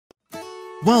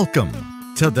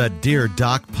Welcome to the Dear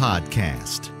Doc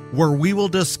podcast, where we will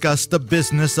discuss the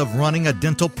business of running a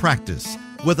dental practice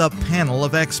with a panel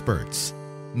of experts.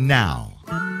 Now,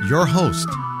 your host,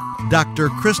 Dr.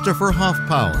 Christopher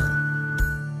Hoffpower.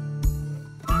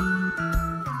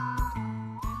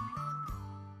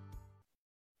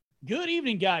 Good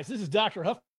evening, guys. This is Dr.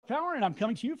 Hoffpower, and I'm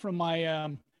coming to you from my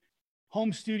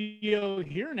home studio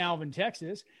here in Alvin,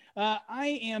 Texas.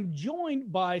 I am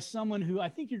joined by someone who I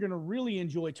think you're going to really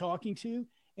enjoy talking to.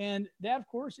 And that, of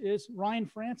course, is Ryan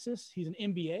Francis. He's an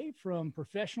MBA from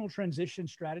Professional Transition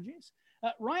Strategies.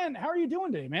 Ryan, how are you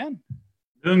doing today, man?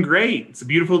 Doing great. It's a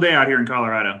beautiful day out here in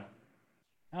Colorado.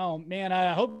 Oh, man,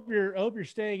 I hope you're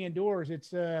staying indoors. It's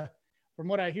from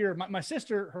what I hear, my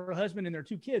sister, her husband, and their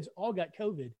two kids all got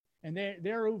COVID, and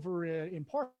they're over in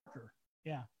Parker.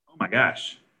 Yeah. Oh, my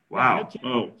gosh. Wow. Yeah, no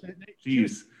oh,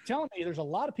 geez. Telling me there's a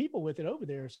lot of people with it over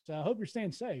there. So I hope you're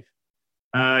staying safe.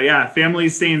 Yeah,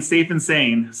 family's staying safe and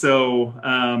sane. So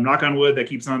knock on wood, that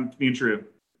keeps on being true.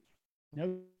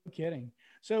 No kidding.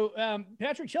 So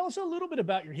Patrick, tell us a little bit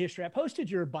about your history. I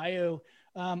posted your bio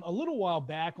a little while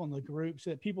back on the group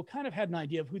so that people kind of had an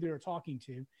idea of who they were talking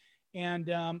to. And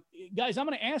guys, I'm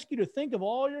going to ask you to think of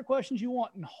all your questions you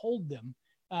want and hold them.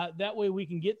 That way we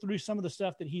can get through some of the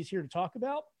stuff that he's here to talk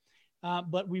about.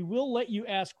 But we will let you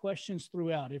ask questions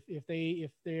throughout. If they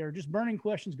are just burning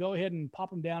questions, go ahead and pop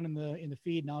them down in the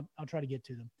feed, and I'll try to get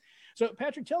to them. So,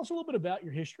 Patrick, tell us a little bit about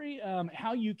your history,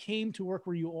 how you came to work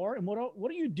where you are, and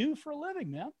what do you do for a living,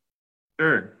 man?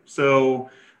 Sure. So,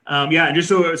 yeah, just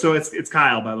so it's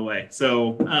Kyle, by the way.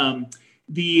 So, so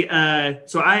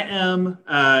I am,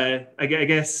 I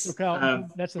guess, so Kyle,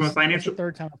 that's the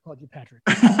third time I've called you Patrick.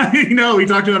 We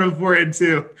talked about it beforehand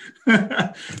too.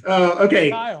 Okay.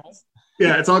 Kyle.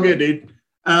 Yeah, it's all good, dude.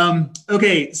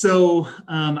 Okay, so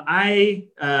I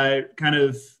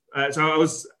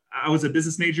was a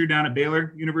business major down at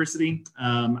Baylor University.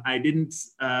 I didn't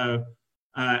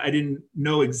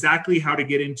know exactly how to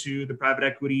get into the private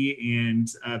equity and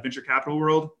venture capital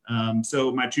world.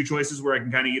 So my two choices were I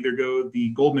can kind of either go the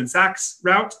Goldman Sachs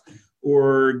route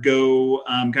or go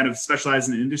kind of specialize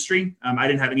in the industry. I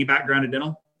didn't have any background in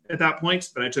dental at that point,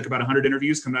 but I took about 100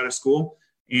 interviews coming out of school.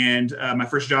 And my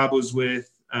first job was with,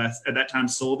 at that time,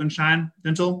 Sullivan Shine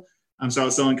Dental. So I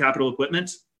was selling capital equipment.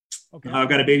 Okay. I've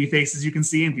got a baby face, as you can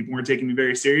see, and people weren't taking me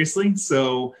very seriously.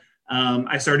 So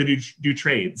I started to do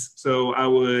trades. So I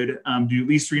would do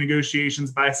lease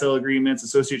renegotiations, buy-sell agreements,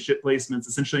 associate ship placements,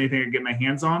 essentially anything I could get my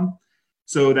hands on.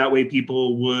 So that way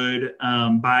people would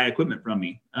buy equipment from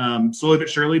me. Slowly but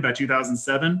surely, by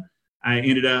 2007, I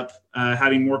ended up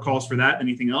having more calls for that than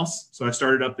anything else. So I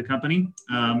started up the company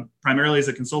primarily as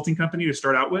a consulting company to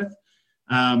start out with.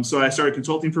 So I started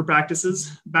consulting for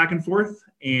practices back and forth.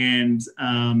 And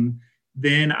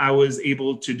then I was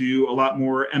able to do a lot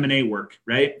more M&A work,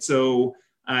 right? So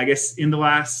I guess in the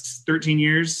last 13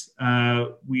 years,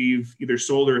 we've either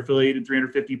sold or affiliated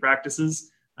 350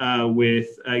 practices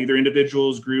with either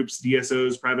individuals, groups,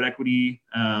 DSOs, private equity.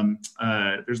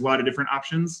 There's a lot of different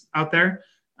options out there.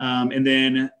 And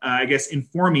then I guess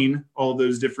informing all of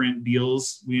those different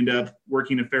deals, we end up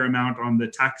working a fair amount on the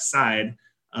tax side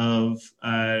of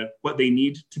what they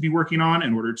need to be working on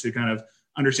in order to kind of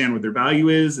understand what their value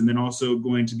is, and then also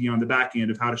going to be on the back end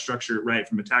of how to structure it right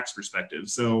from a tax perspective.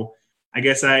 So I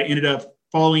guess I ended up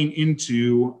falling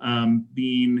into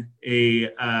being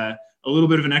a little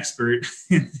bit of an expert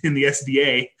in the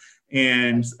SBA,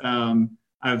 and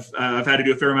I've had to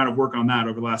do a fair amount of work on that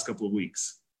over the last couple of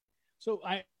weeks. So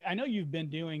I know you've been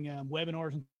doing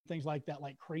webinars and things like that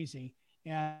like crazy.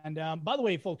 And by the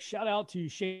way, folks, shout out to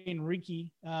Shane Rieke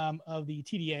of the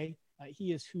TDA.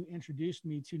 He is who introduced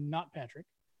me to not Patrick.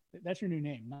 That's your new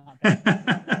name, not Patrick.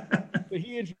 But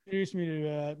he introduced me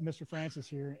to Mr. Francis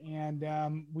here,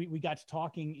 and we got to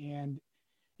talking. And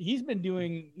he's been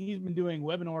doing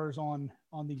webinars on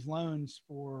these loans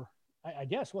for I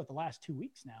guess the last 2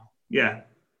 weeks now. Yeah.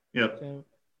 Yep. So.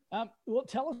 Well,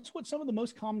 tell us what some of the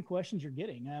most common questions you're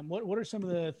getting. What are some of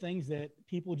the things that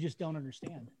people just don't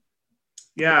understand?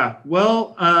 Yeah,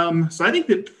 well, so I think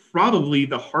that probably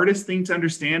the hardest thing to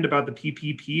understand about the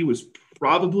PPP was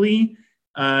probably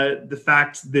the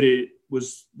fact that it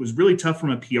was really tough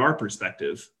from a PR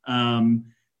perspective.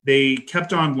 They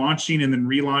kept on launching and then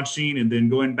relaunching and then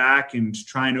going back and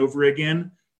trying over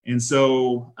again. And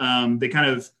so they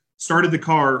kind of started the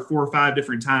car 4 or 5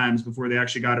 different times before they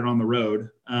actually got it on the road.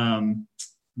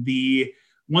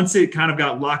 Once it kind of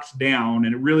got locked down,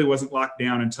 and it really wasn't locked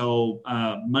down until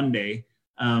Monday,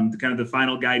 the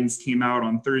final guidance came out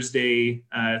on Thursday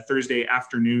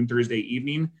afternoon, Thursday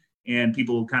evening, and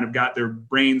people kind of got their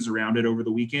brains around it over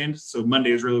the weekend. So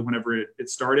Monday is really whenever it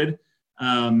started.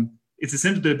 it's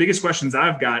essentially the biggest questions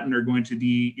I've gotten are going to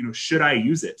be, should I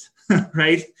use it?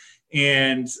 Right.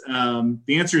 And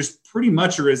the answer is pretty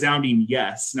much a resounding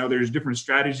yes. Now there's different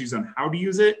strategies on how to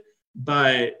use it,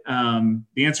 but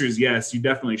the answer is yes, you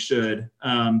definitely should,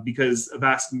 because a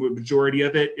vast majority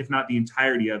of it, if not the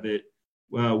entirety of it,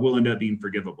 will end up being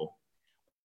forgivable.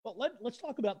 Well, let's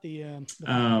talk about the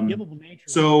forgivable nature.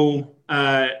 So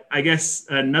I guess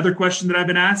another question that I've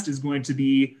been asked is going to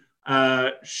be,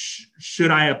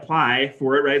 should I apply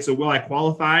for it, right? So will I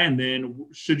qualify, and then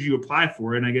should you apply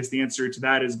for it? And I guess the answer to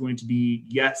that is going to be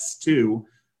yes too.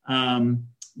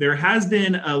 There has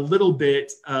been a little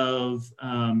bit of,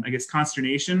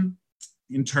 consternation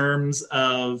in terms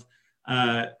of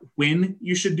when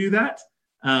you should do that.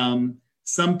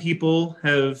 Some people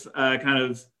have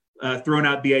thrown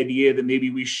out the idea that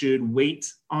maybe we should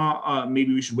wait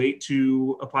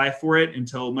to apply for it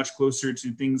until much closer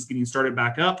to things getting started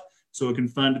back up, so it can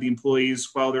fund the employees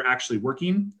while they're actually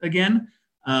working again.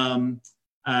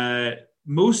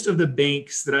 Most of the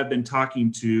banks that I've been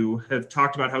talking to have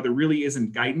talked about how there really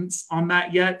isn't guidance on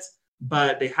that yet,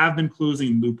 but they have been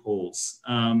closing loopholes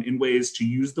in ways to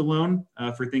use the loan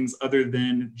for things other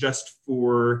than just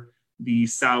for the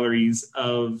salaries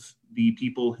of the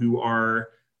people who are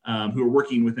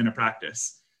working within a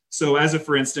practice. So as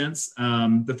for instance,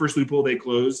 the first loophole they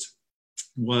closed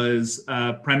was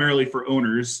primarily for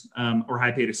owners or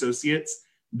high paid associates,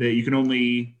 that you can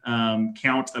only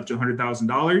count up to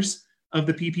 $100,000 of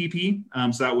the PPP.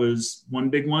 So that was one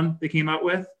big one they came out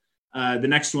with. The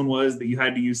next one was that you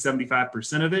had to use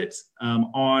 75% of it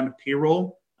on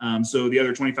payroll. So the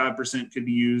other 25% could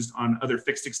be used on other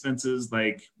fixed expenses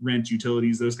like rent,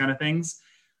 utilities, those kind of things.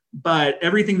 But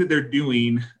everything that they're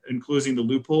doing in closing the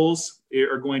loopholes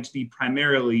are going to be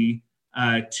primarily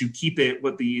to keep it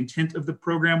what the intent of the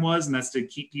program was, and that's to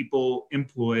keep people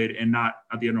employed and not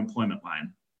at the unemployment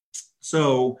line.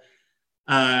 So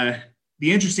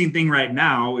the interesting thing right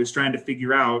now is trying to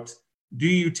figure out, do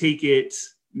you take it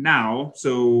now?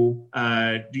 So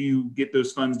do you get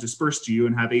those funds dispersed to you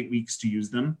and have 8 weeks to use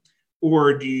them?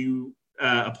 Or do you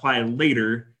apply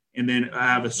later and then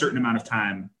have a certain amount of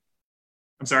time?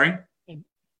 I'm sorry?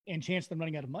 And chance of them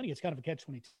running out of money. It's kind of a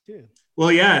catch-22.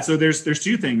 Well, yeah. So there's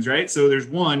two things, right? So there's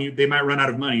one, they might run out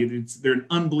of money. There are an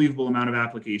unbelievable amount of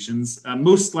applications.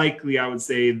 Most likely, I would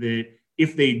say that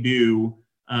if they do,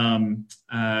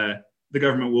 the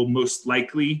government will most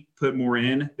likely put more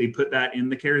in. They put that in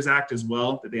the CARES Act as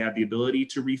well, that they have the ability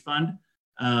to refund.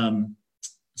 But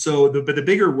the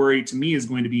bigger worry to me is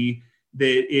going to be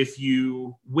that if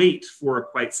you wait for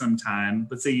quite some time,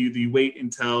 let's say you wait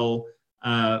until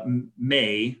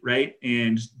May, right?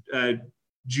 And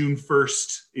June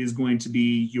 1st is going to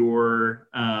be your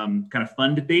kind of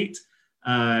fund date.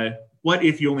 What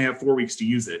if you only have 4 weeks to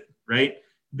use it, right?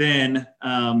 Then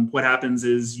what happens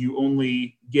is you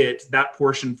only get that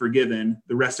portion forgiven.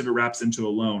 The rest of it wraps into a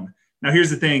loan. Now, here's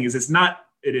the thing is it's not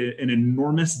an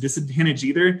enormous disadvantage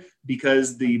either,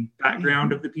 because the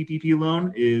background of the PPP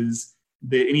loan is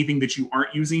that anything that you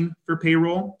aren't using for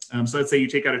payroll. So let's say you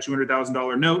take out a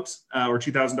 $200,000 note or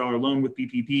 $2,000 loan with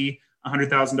PPP,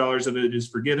 $100,000 of it is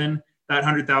forgiven. That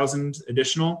 $100,000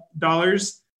 additional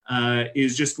dollars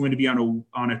is just going to be on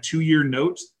a 2-year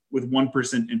note with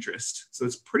 1% interest. So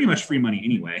it's pretty much free money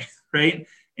anyway, right?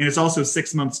 And it's also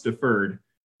 6 months deferred.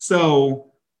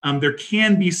 So there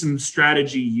can be some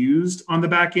strategy used on the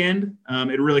back end.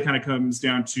 It really kind of comes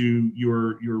down to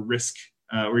your risk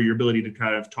or your ability to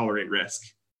kind of tolerate risk.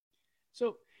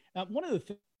 So one of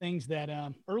the things that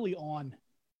early on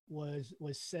was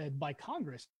said by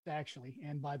Congress, actually,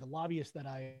 and by the lobbyists that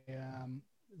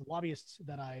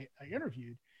I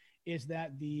interviewed, is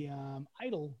that the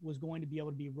EIDL was going to be able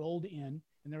to be rolled in,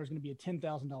 and there was going to be a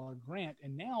 $10,000 grant,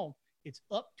 and now it's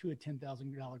up to a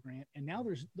 $10,000 grant, and now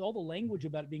there's all the language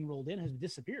about it being rolled in has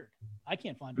disappeared. I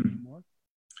can't find it anymore.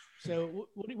 So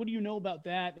what do you know about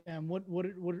that, and what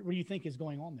do you think is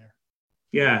going on there?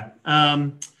 Yeah.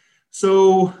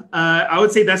 So I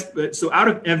would say so out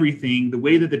of everything, the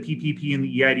way that the PPP and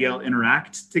the EIDL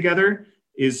interact together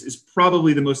is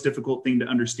probably the most difficult thing to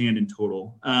understand in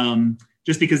total,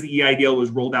 just because the EIDL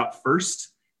was rolled out first.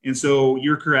 And so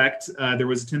you're correct. There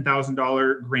was a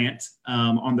 $10,000 grant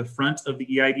on the front of the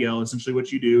EIDL. Essentially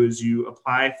what you do is you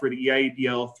apply for the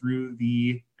EIDL through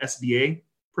the SBA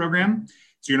program.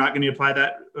 So you're not going to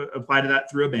apply to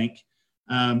that through a bank.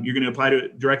 You're going to apply to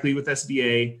it directly with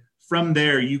SBA. From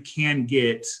there, you can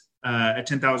get a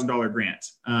 $10,000 grant.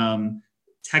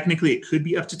 Technically, it could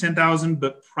be up to $10,000,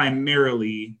 but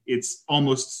primarily, it's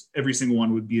almost every single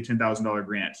one would be a $10,000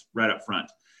 grant right up front.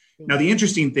 Now, the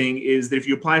interesting thing is that if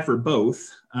you apply for both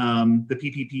the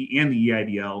PPP and the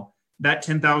EIDL, that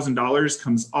 $10,000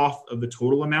 comes off of the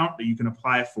total amount that you can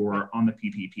apply for on the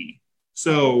PPP.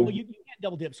 So you can't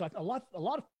double dip. So a lot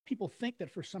of people think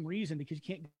that for some reason, because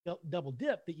you can't double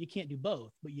dip, that you can't do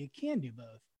both, but you can do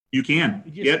both. You can.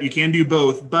 You can do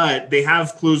both, but they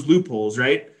have closed loopholes,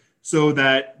 right? So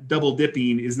that double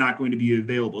dipping is not going to be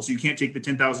available. So you can't take the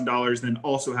 $10,000, then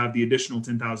also have the additional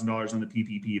 $10,000 on the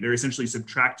PPP. They're essentially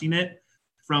subtracting it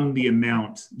from the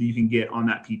amount that you can get on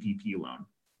that PPP loan.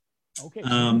 Okay.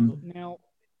 So now,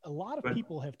 a lot of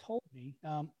people have told me,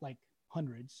 like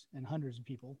hundreds and hundreds of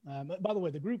people. But by the way,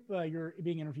 the group you're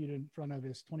being interviewed in front of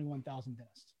is 21,000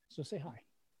 dentists. So say hi.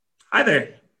 Hi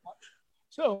there.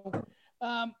 So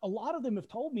a lot of them have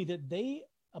told me that they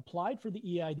applied for the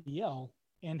EIDL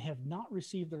and have not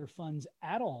received their funds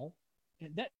at all.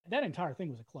 And that entire thing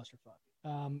was a clusterfuck.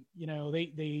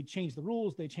 They changed the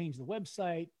rules. They changed the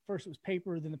website. First it was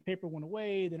paper, then the paper went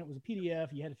away. Then it was a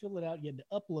PDF. You had to fill it out. You had to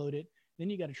upload it. Then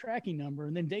you got a tracking number.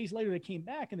 And then days later they came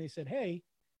back and they said, hey,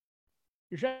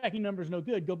 your tracking number is no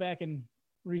good. Go back and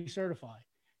recertify.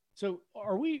 So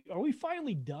are we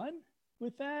finally done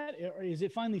with that? Or is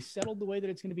it finally settled the way that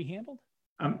it's going to be handled?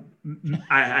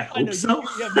 I hope so.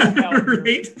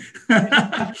 Right?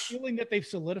 Are you feeling that they've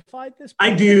solidified this?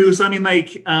 I do. So, I mean,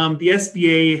 like the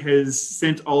SBA has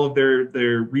sent all of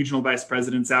their regional vice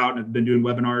presidents out and have been doing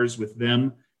webinars with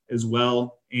them as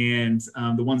well. And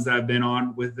the ones that I've been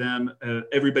on with them,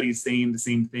 everybody's saying the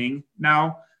same thing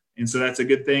now. And so that's a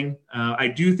good thing. I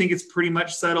do think it's pretty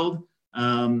much settled.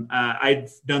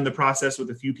 I've done the process with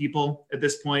a few people at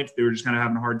this point. They were just kind of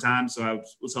having a hard time. So I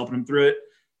was helping them through it.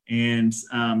 And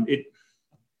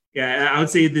I would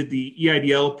say that the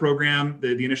EIDL program,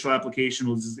 the initial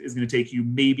application is going to take you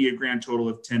maybe a grand total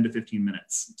of 10 to 15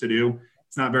 minutes to do.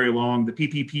 It's not very long. The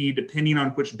PPP, depending on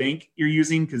which bank you're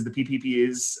using, because the PPP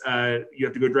is, you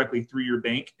have to go directly through your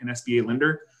bank, an SBA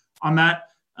lender on that.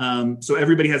 So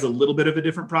everybody has a little bit of a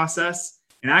different process.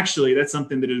 And actually, that's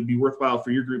something that it would be worthwhile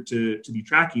for your group to be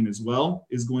tracking as well,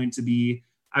 is going to be,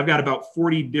 I've got about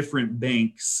 40 different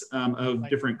banks of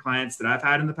different clients that I've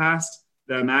had in the past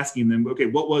that I'm asking them, okay,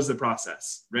 what was the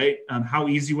process, right? How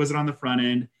easy was it on the front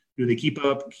end? Do they keep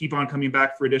on coming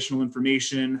back for additional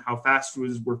information? How fast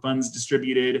were funds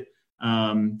distributed?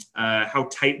 How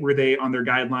tight were they on their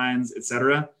guidelines, et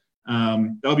cetera?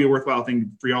 That'll be a worthwhile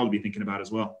thing for y'all to be thinking about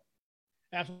as well.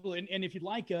 Absolutely. And if you'd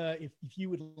like, if you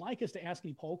would like us to ask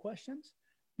any poll questions,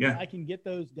 I can get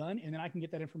those done and then I can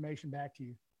get that information back to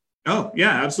you. Oh,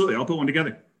 yeah, absolutely. I'll put one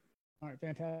together. All right,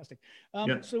 fantastic.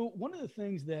 So one of the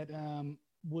things that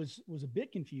was a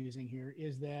bit confusing here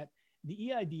is that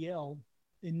the EIDL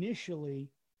initially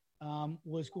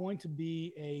was going to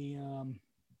be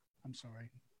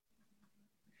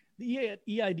the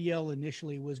EIDL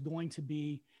initially was going to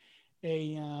be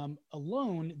a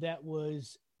loan that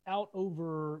was out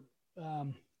over,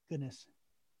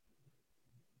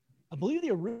 I believe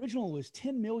the original was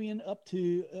 10 million up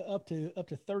to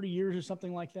 30 years or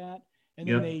something like that. And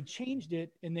then they changed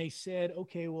it and they said,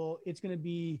 okay, well, it's going to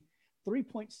be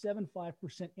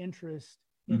 3.75% interest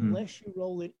unless you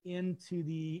roll it into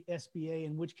the SBA,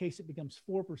 in which case it becomes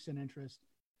 4% interest.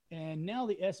 And now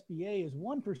the SBA is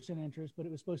 1% interest, but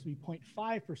it was supposed to be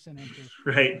 0.5% interest.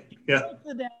 Right. Yeah.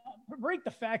 Break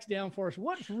the facts down for us.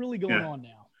 What's really going on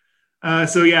now?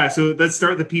 So let's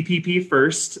start the PPP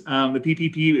first. The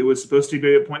PPP, it was supposed to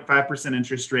be at 0.5%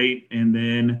 interest rate. And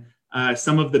then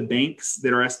some of the banks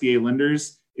that are SBA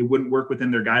lenders, it wouldn't work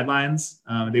within their guidelines.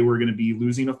 They were going to be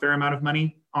losing a fair amount of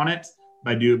money on it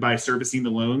by servicing the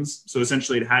loans. So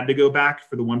essentially it had to go back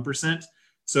for the 1%.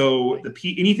 So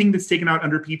anything that's taken out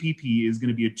under PPP is going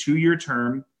to be a 2-year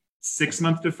term,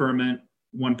 6-month deferment,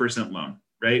 1% loan,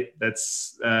 right?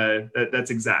 That's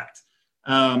exact.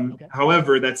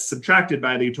 However, that's subtracted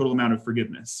by the total amount of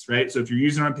forgiveness, right? So if you're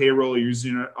using it on payroll, you're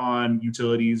using it on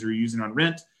utilities, or you're using it on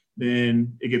rent,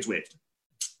 then it gets waived.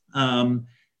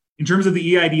 In terms of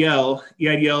the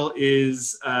EIDL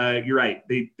is, you're right.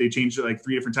 They changed it like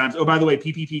 3 different times. Oh, by the way,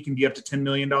 PPP can be up to $10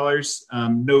 million.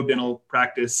 No dental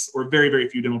practice, or very, very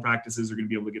few dental practices, are going to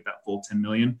be able to get that full $10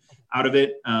 million out of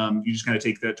it. You just kind of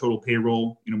take that total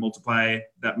payroll, multiply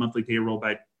that monthly payroll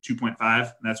by 2.5,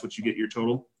 and that's what you get your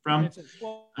total from. It's a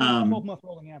 12-month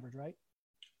rolling average, right?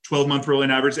 12-month rolling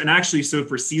average. And actually, so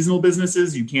for seasonal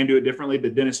businesses, you can do it differently,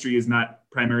 but dentistry is not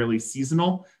primarily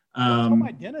seasonal. Tell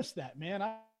my dentist that, man.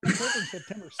 I'm hoping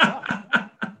September sucks.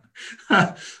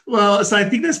 Well, so I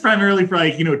think that's primarily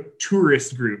for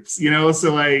tourist groups,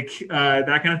 so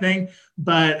that kind of thing.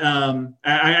 But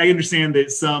I understand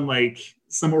that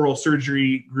some oral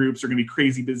surgery groups are going to be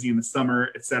crazy busy in the summer,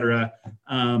 et cetera.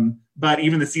 But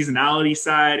even the seasonality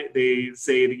side, they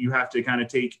say that you have to kind of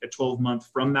take a 12-month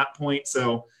from that point.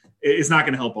 So it's not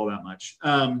going to help all that much.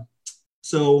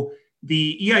 So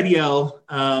the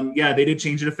EIDL, they did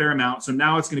change it a fair amount. So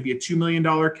now it's going to be a $2 million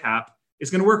cap. It's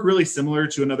going to work really similar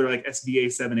to another like SBA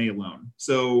 7A loan.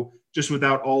 So just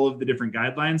without all of the different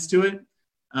guidelines to it.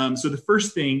 So the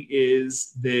first thing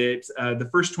is that the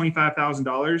first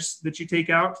 $25,000 that you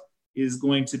take out is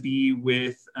going to be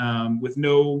with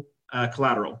no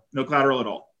collateral at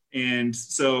all. And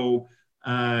so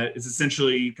it's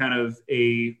essentially kind of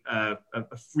a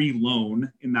free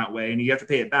loan in that way. And you have to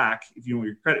pay it back if you don't want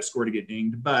your credit score to get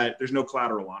dinged, but there's no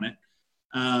collateral on it.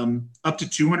 Up to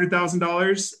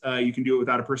 $200,000, you can do it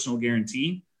without a personal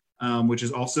guarantee, which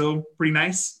is also pretty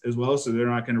nice as well. So they're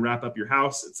not going to wrap up your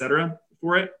house, et cetera,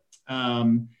 for it.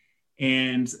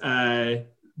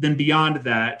 Then beyond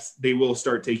that, they will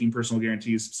start taking personal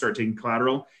guarantees, start taking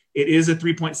collateral. It is a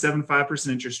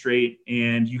 3.75% interest rate,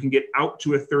 and you can get out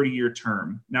to a 30-year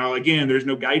term. Now, again, there's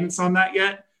no guidance on that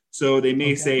yet. So they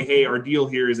may say, hey, our deal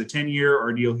here is a 10-year,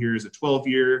 our deal here is a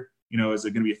 12-year, is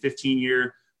it going to be a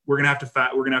 15-year? We're going to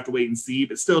have to wait and see,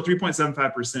 but still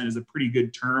 3.75% is a pretty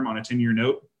good term on a 10-year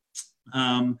note.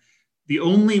 The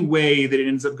only way that it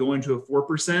ends up going to a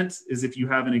 4% is if you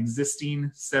have an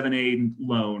existing 7A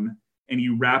loan and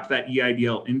you wrap that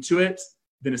EIDL into it,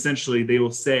 then essentially they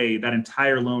will say that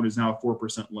entire loan is now a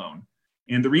 4% loan.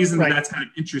 And the reason that that's kind of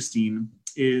interesting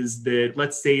is that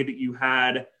let's say that you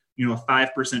had, a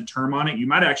 5% term on it, you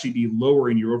might actually be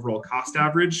lowering your overall cost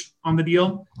average on the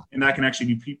deal. And that can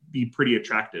actually be pretty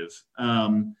attractive.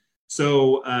 And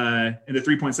the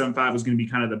 3.75 was going to be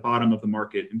kind of the bottom of the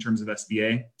market in terms of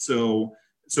SBA. So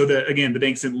the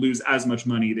banks didn't lose as much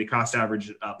money. They cost averaged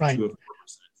it up to a 4%.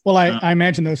 Well, I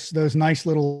imagine those nice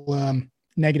little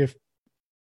negative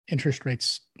interest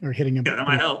rates are hitting them. Yeah, that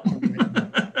might help.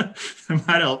 That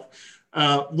might help.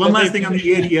 One last thing on the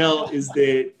EIDL is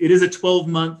that it is a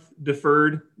 12-month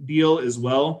deferred deal as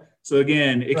well. So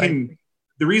again,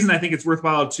 the reason I think it's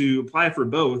worthwhile to apply for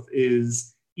both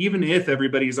is even if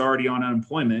everybody's already on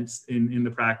unemployment in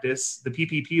the practice, the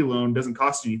PPP loan doesn't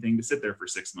cost anything to sit there for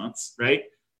 6 months, right?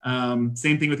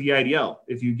 Same thing with the EIDL.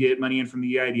 If you get money in from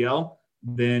the EIDL,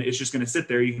 then it's just going to sit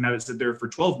there. You can have it sit there for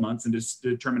 12 months and just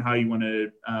determine how you want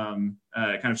to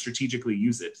kind of strategically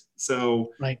use it.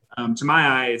 So to my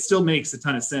eye, it still makes a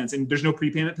ton of sense. And there's no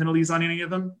prepayment penalties on any of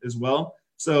them as well.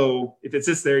 So if it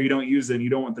sits there, you don't use it, and you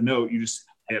don't want the note, you just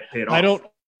pay it off.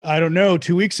 I don't know.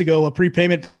 2 weeks ago, a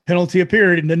prepayment penalty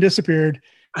appeared and then disappeared.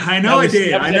 I know it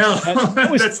did. I know.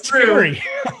 That's true.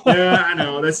 Yeah, I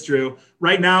know. That's true.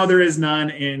 Right now, there is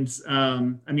none.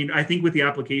 And I think with the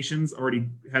applications already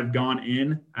have gone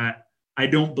in, I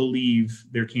don't believe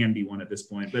there can be one at this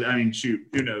point. But shoot,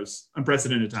 who knows?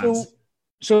 Unprecedented times.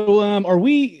 So are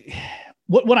we?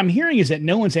 What I'm hearing is that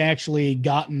no one's actually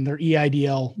gotten their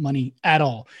EIDL money at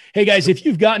all. Hey guys, if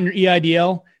you've gotten your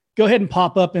EIDL, go ahead and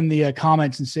pop up in the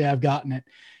comments and say I've gotten it.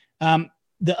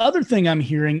 The other thing I'm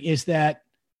hearing is that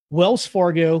Wells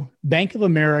Fargo, Bank of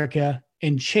America,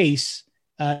 and Chase,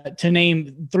 to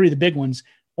name three of the big ones,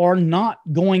 are not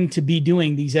going to be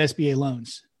doing these SBA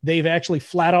loans. They've actually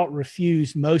flat out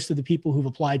refused most of the people who've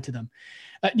applied to them.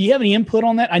 Do you have any input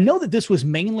on that? I know that this was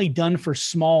mainly done for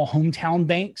small hometown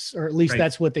banks, or at least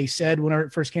that's what they said when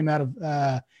it first came out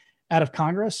of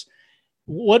Congress.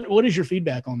 What is your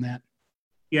feedback on that?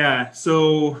 Yeah,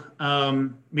 so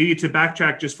maybe to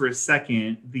backtrack just for a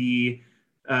second, the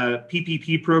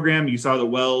PPP program, you saw that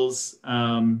Wells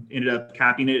ended up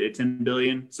capping it at $10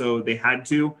 billion. So they had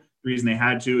to. The reason they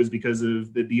had to is because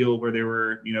of the deal where they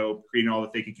were, creating all the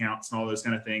fake accounts and all those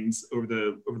kind of things over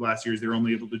the last years. They were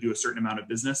only able to do a certain amount of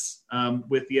business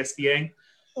with the SBA.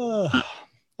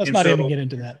 Let's not even get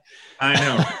into that. I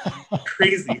know,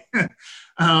 crazy.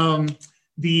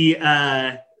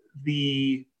 The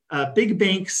big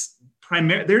banks,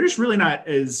 they're just really not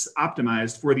as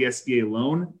optimized for the SBA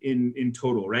loan in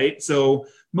total, right? So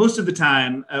most of the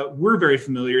time, we're very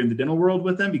familiar in the dental world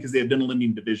with them because they have dental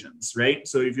lending divisions, right?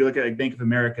 So if you look at Bank of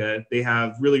America, they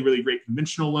have really, really great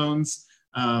conventional loans,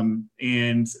 and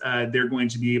they're going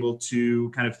to be able to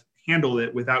kind of handle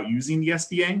it without using the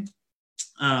SBA.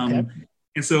 And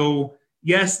so,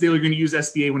 yes, they're going to use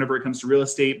SBA whenever it comes to real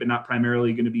estate, but not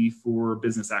primarily going to be for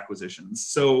business acquisitions.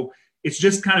 So it's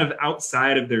just kind of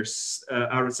outside of their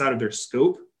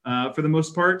scope for the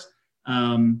most part.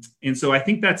 And so I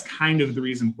think that's kind of the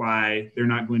reason why they're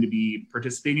not going to be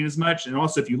participating as much. And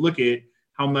also, if you look at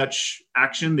how much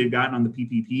action they've gotten on the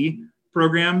PPP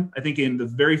program, I think in the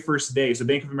very first day, so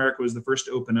Bank of America was the first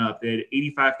to open up. They had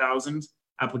 85,000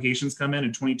 applications come in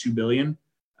and 22 billion.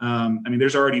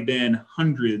 There's already been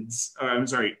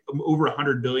over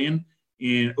 100 billion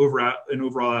in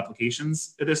overall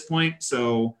applications at this point.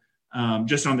 So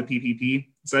just on the PPP.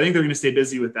 So I think they're going to stay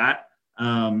busy with that.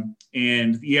 And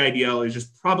the EIDL is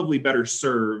just probably better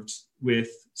served with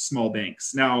small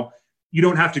banks. Now, you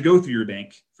don't have to go through your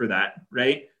bank for that,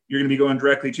 right? You're going to be going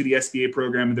directly to the SBA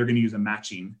program, and they're going to use a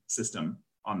matching system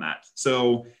on that.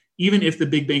 So even if the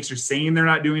big banks are saying they're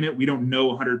not doing it, we don't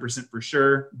know 100% for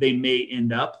sure. They may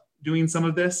end up doing some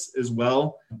of this as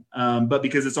well. But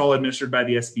because it's all administered by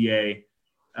the SBA,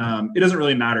 it doesn't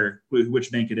really matter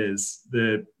which bank it is.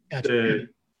 The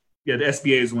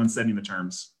SBA is the one setting the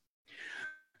terms.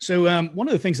 So one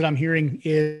of the things that I'm hearing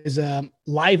is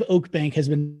Live Oak Bank has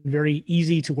been very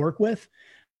easy to work with.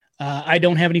 I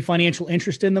don't have any financial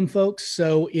interest in them, folks.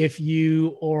 So if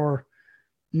you are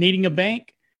needing a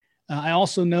bank, I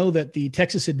also know that the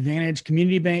Texas Advantage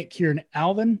Community Bank here in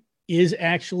Alvin is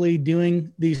actually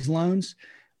doing these loans.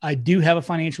 I do have a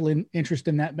financial interest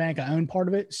in that bank. I own part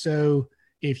of it. So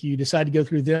if you decide to go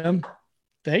through them,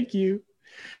 thank you.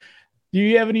 Do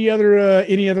you have any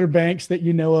other banks that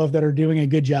you know of that are doing a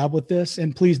good job with this?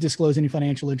 And please disclose any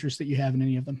financial interest that you have in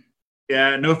any of them.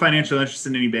 Yeah, no financial interest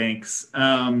in any banks.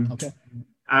 Okay.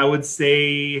 I would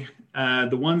say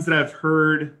the ones that I've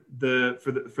heard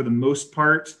for the most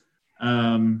part,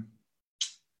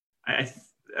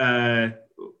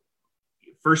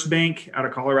 First Bank out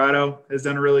of Colorado has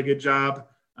done a really good job.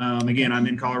 Again, I'm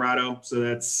in Colorado, so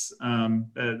that's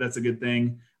a good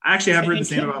thing. I actually have heard the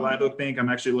same about Live Oak Bank. I'm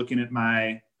actually looking at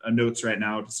my notes right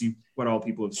now to see what all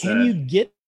people have said. Can you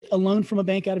get a loan from a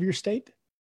bank out of your state?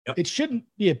 Yep. It shouldn't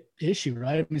be an issue,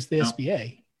 right? I mean, it's the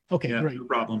SBA. Okay, yeah, great. No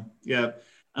problem. Yeah.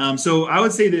 So I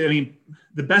would say that,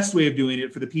 the best way of doing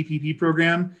it for the PPP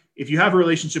program, if you have a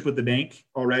relationship with the bank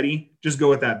already, just go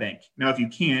with that bank. Now, if you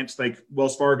can't, like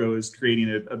Wells Fargo is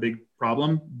creating a big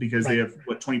problem because they have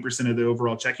 20% of the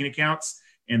overall checking accounts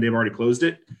and they've already closed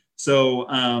it. So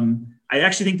I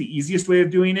actually think the easiest way of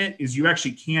doing it is you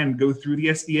actually can go through the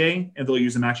SBA and they'll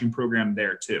use a matching program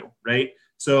there too, right?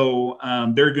 So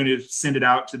they're going to send it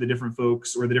out to the different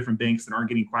folks or the different banks that aren't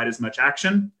getting quite as much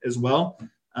action as well.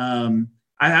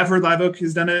 I have heard Live Oak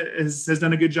has done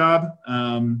a good job.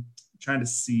 Trying to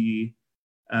see,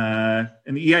 and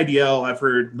the EIDL, I've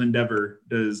heard Lindever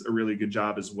does a really good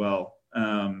job as well.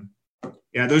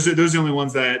 Those are the only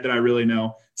ones that I really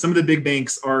know. Some of the big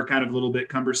banks are kind of a little bit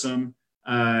cumbersome.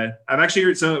 I've actually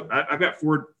heard, so I've got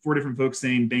four different folks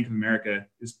saying Bank of America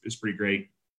is pretty great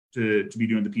to be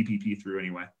doing the PPP through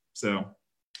anyway. So,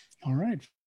 all right,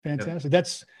 fantastic. Yep.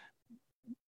 That's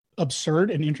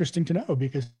absurd and interesting to know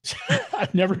because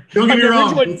I've never. Don't get me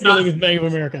wrong. It's not with Bank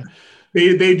of America.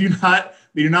 They do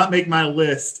not make my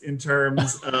list in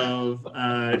terms of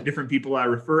different people I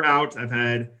refer out. I've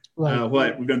had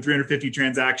we've done 350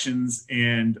 transactions,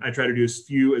 and I try to do as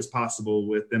few as possible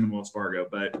with them and Wells Fargo.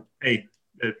 But hey,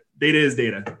 data is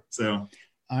data. So.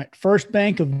 All right. First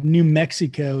Bank of New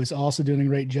Mexico is also doing a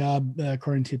great job,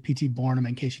 according to PT Barnum,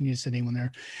 in case you need to send anyone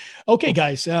there. Okay,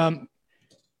 guys.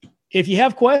 If you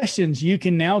have questions, you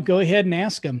can now go ahead and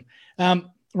ask them.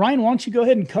 Ryan, why don't you go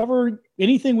ahead and cover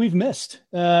anything we've missed?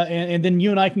 And then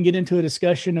you and I can get into a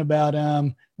discussion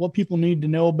about what people need to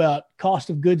know about cost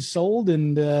of goods sold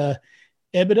and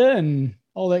EBITDA and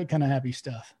all that kind of happy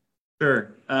stuff.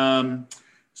 Sure.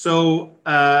 So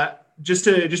just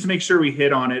to make sure we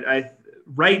hit on it,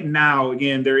 right now,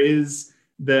 again, there is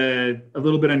a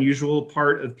little bit unusual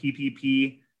part of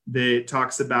PPP that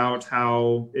talks about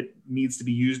how it needs to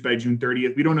be used by June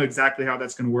 30th. We don't know exactly how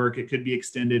that's going to work. It could be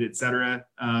extended, et cetera.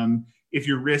 If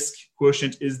your risk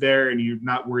quotient is there and you're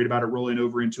not worried about it rolling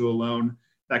over into a loan,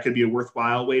 that could be a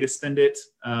worthwhile way to spend it.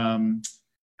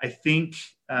 I think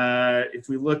if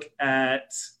we look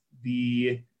at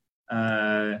the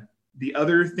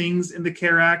other things in the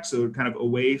CARE Act, so kind of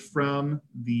away from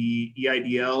the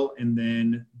EIDL and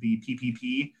then the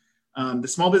PPP, the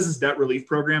Small Business Debt Relief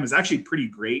Program is actually pretty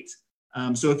great.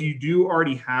 So if you do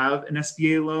already have an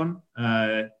SBA loan,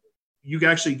 you can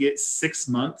actually get 6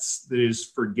 months that is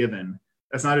forgiven.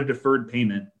 That's not a deferred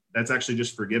payment. That's actually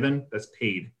just forgiven. That's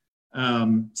paid.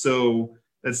 So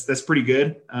that's pretty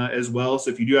good as well.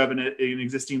 So if you do have an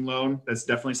existing loan, that's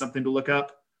definitely something to look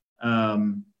up.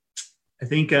 I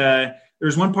think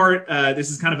there's one part,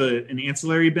 this is kind of an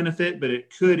ancillary benefit, but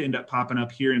it could end up popping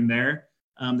up here and there.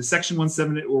 The Section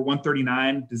 170 or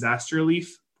 139 disaster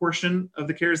relief portion of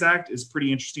the CARES Act is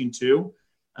pretty interesting too.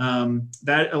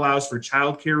 That allows for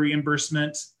childcare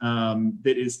reimbursement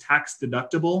that is tax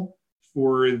deductible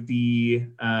for the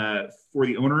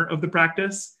owner of the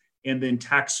practice, and then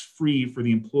tax-free for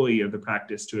the employee of the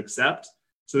practice to accept.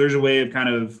 So there's a way of kind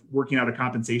of working out a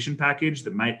compensation package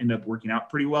that might end up working out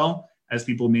pretty well, as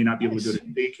people may not be able to go to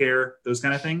daycare, those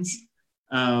kind of things.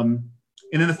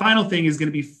 And then the final thing is going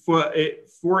to be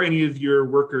for any of your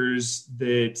workers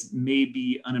that may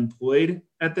be unemployed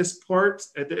at this point,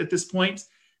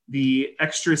 the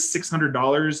extra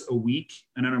 $600 a week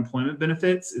in unemployment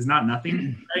benefits is not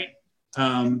nothing, right?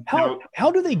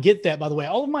 How do they get that, by the way?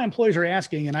 All of my employees are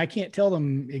asking, and I can't tell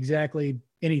them exactly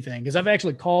anything, because I've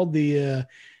actually called the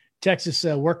Texas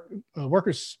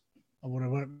workers,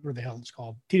 whatever the hell it's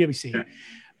called, TWC,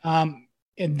 and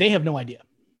they have no idea.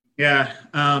 Yeah,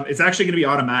 it's actually going to be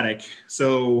automatic.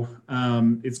 So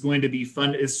it's going to be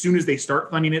fun as soon as they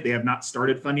start funding it. They have not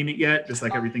started funding it yet, just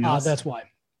like everything else. That's why.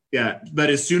 Yeah, but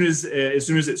as soon as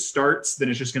it starts, then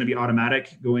it's just going to be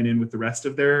automatic going in with the rest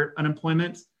of their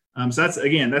unemployment. So that's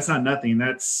not nothing.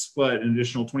 That's an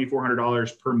additional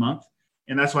 $2,400 per month,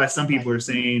 and that's why some people are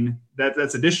saying that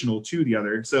that's additional to the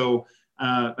other. So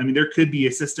there could be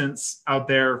assistants out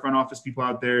there, front office people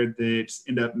out there that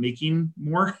end up making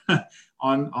more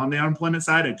on the unemployment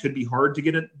side. It could be hard to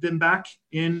get them back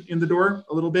in the door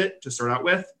a little bit to start out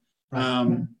with.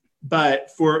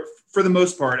 But for the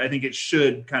most part, I think it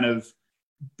should kind of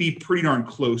be pretty darn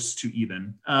close to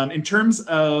even. In terms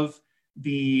of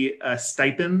the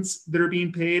stipends that are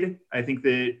being paid, I think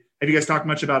that, have you guys talked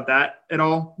much about that at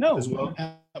all? No, as well?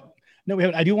 No, we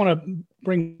haven't. I do want to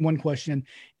bring one question.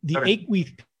 The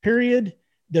 8-week period,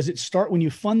 does it start when you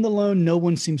fund the loan? No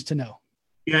one seems to know.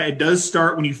 Yeah, it does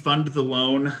start when you fund the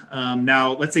loan.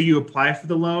 Now, let's say you apply for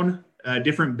the loan.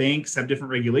 Different banks have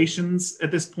different regulations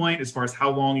at this point as far as how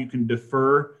long you can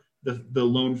defer the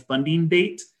loan funding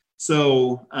date.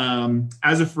 So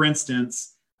for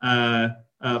instance,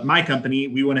 my company,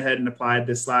 we went ahead and applied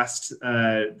this last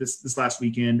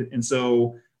weekend. And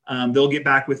so they'll get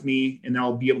back with me and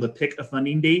I'll be able to pick a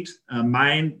funding date.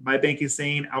 My bank is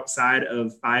saying outside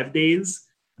of 5 days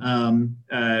from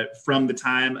the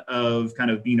time of kind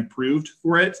of being approved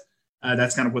for it.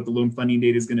 That's kind of what the loan funding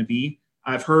date is going to be.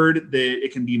 I've heard that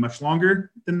it can be much longer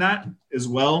than that as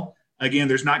well. Again,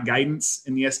 there's not guidance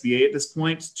in the SBA at this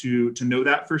point to know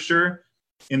that for sure.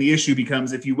 And the issue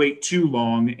becomes, if you wait too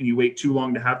long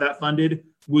to have that funded,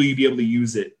 will you be able to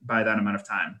use it by that amount of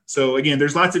time? So again,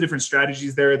 there's lots of different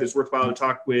strategies there that's worthwhile to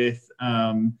talk with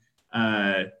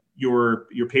your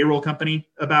payroll company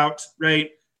about,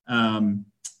 right?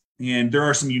 And there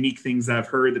are some unique things that I've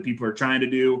heard that people are trying to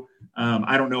do.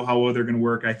 I don't know how well they're going to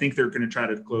work. I think they're going to try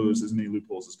to close as many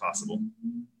loopholes as possible.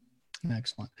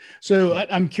 Excellent. So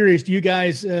I'm curious, do you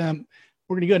guys, we're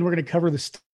going to go ahead and we're going to cover the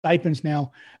stipends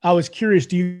now. I was curious,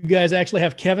 do you guys actually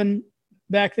have Kevin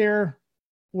back there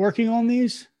working on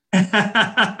these?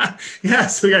 Yeah,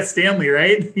 so we got Stanley,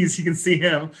 right? You can see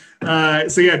him.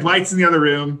 So yeah, Dwight's in the other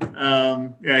room.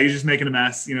 Yeah, he's just making a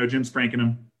mess. Jim's pranking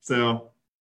him. So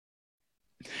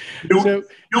you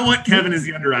don't want Kevin as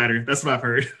the underwriter. That's what I've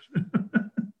heard.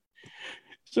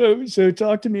 So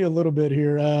talk to me a little bit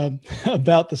here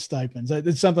about the stipends.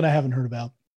 It's something I haven't heard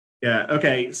about. Yeah.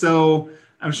 Okay. So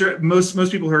I'm sure most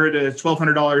people heard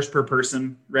 $1,200 per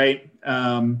person, right?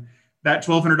 That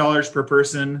 $1,200 per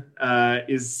person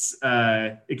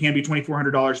it can be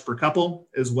 $2,400 per couple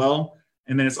as well,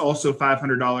 and then it's also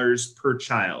 $500 per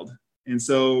child. And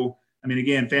so,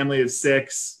 again, family of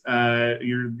 6,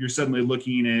 you're suddenly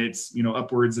looking at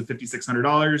upwards of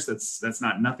 $5,600. That's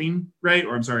not nothing, right?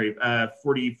 Or I'm sorry,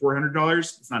 $4,400.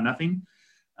 It's not nothing.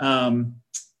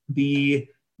 The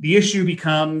issue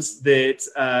becomes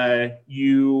that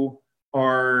you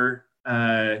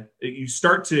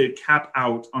start to cap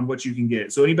out on what you can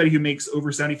get. So anybody who makes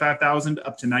over $75,000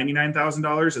 up to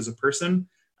 $99,000 as a person,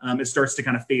 it starts to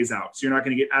kind of phase out. So you're not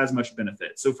going to get as much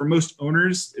benefit. So for most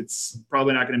owners, it's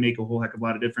probably not going to make a whole heck of a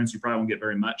lot of difference. You probably won't get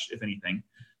very much, if anything.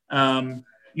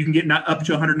 You can get up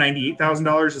to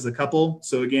 $198,000 as a couple.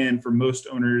 So again, for most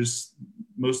owners,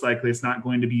 most likely it's not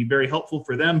going to be very helpful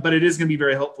for them, but it is going to be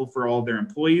very helpful for all of their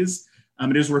employees.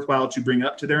 It is worthwhile to bring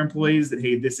up to their employees that,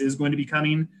 hey, this is going to be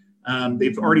coming.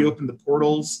 They've already opened the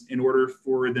portals in order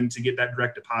for them to get that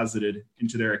direct deposited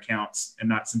into their accounts and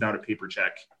not send out a paper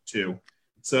check too.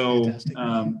 So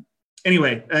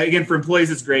anyway, again, for employees,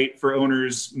 it's great. For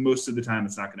owners, most of the time,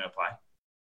 it's not going to apply.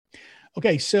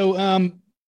 Okay. So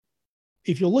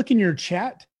if you'll look in your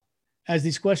chat, as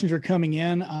these questions are coming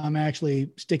in, I'm actually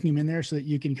sticking them in there so that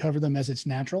you can cover them as it's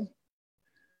natural.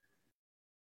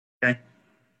 Okay.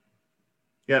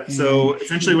 Yep. So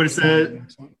essentially what it said,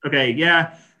 okay.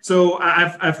 Yeah. So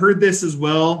I've heard this as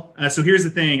well. So here's the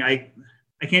thing. I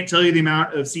can't tell you the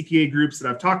amount of CPA groups that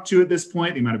I've talked to at this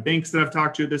point, the amount of banks that I've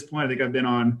talked to at this point. I think I've been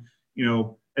on,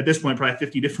 at this point, probably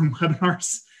 50 different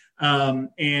webinars.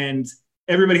 And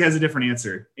everybody has a different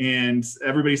answer. And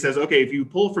everybody says, okay, if you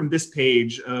pull from this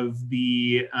page of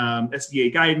the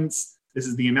SBA guidance, this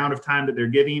is the amount of time that they're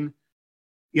giving.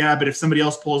 yeah, but if somebody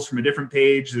else pulls from a different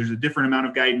page, there's a different amount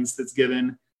of guidance that's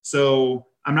given. So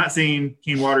I'm not saying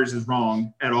Kane Waters is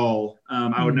wrong at all.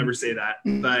 I would never say that,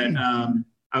 but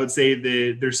I would say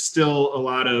that there's still a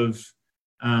lot of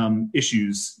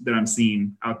issues that I'm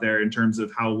seeing out there in terms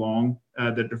of how long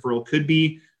the deferral could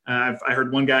be. I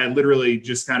heard one guy literally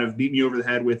just kind of beat me over the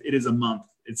head with, it is a month.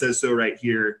 It says so right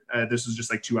here. This was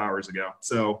just like 2 hours ago.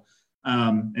 So,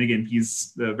 and again,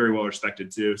 he's very well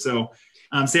respected too. So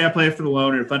say I apply for the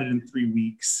loan and funded in 3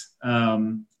 weeks.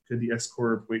 Could the S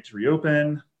Corp wait to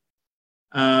reopen?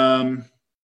 So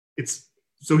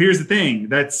here's the thing,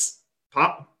 that's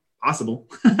possible.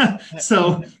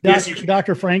 So yes,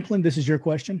 Dr. Franklin, this is your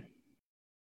question.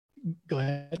 Go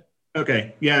ahead.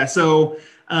 Okay. Yeah. So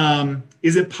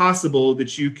is it possible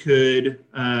that you could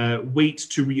wait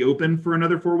to reopen for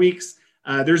another 4 weeks?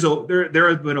 There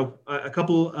have been a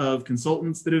couple of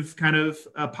consultants that have kind of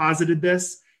posited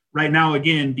this. Right now,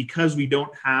 again, because we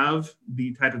don't have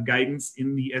the type of guidance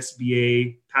in the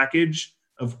SBA package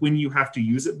of when you have to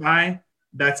use it by,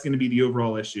 that's going to be the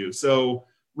overall issue. So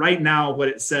right now, what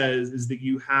it says is that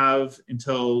you have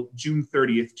until June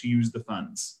 30th to use the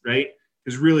funds, right?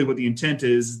 Because really what the intent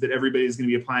is that everybody's going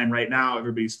to be applying right now.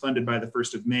 Everybody's funded by the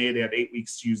 1st of May. They have 8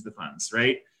 weeks to use the funds,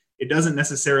 right? It doesn't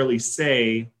necessarily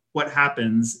say what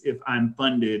happens if I'm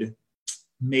funded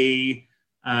May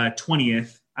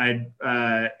 20th and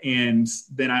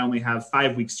then I only have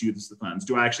 5 weeks to use the funds.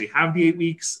 Do I actually have the 8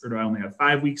 weeks, or do I only have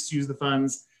 5 weeks to use the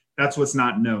funds? That's what's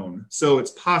not known. So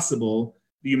it's possible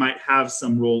that you might have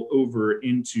some roll over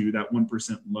into that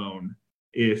 1% loan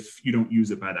if you don't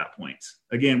use it by that point.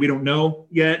 Again, we don't know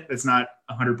yet. It's not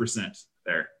 100%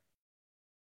 there.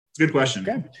 It's a good question.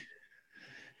 Okay.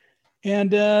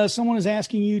 And someone is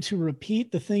asking you to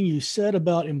repeat the thing you said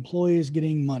about employees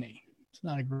getting money. It's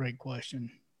not a great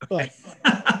question, but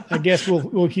I guess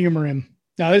we'll humor him.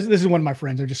 No, this is one of my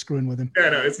friends. They're just screwing with him. Yeah,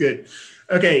 no, it's good.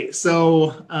 Okay,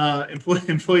 so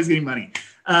employees getting money.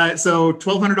 So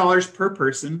 $1,200 per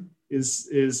person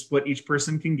is what each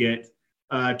person can get.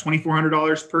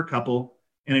 $2,400 per couple,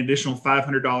 and an additional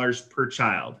 $500 per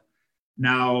child.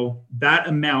 Now, that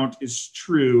amount is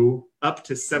true up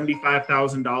to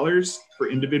 $75,000 for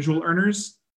individual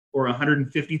earners, or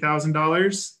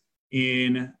 $150,000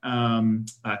 in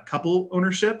couple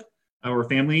ownership or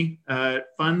family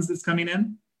funds that's coming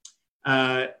in.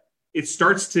 It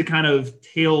starts to kind of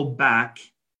tail back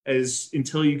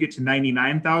until you get to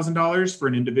 $99,000 for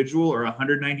an individual, or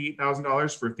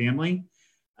 $198,000 for a family.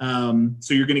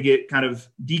 So you're going to get kind of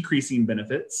decreasing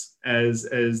benefits as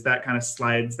that kind of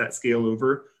slides that scale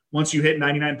over. Once you hit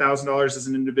 $99,000 as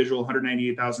an individual,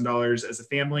 $198,000 as a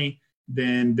family,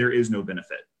 then there is no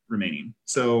benefit remaining.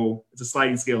 So it's a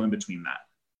sliding scale in between that.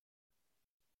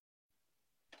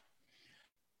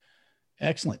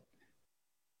 Excellent.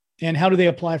 And how do they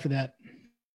apply for that?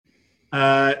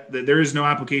 There is no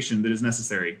application that is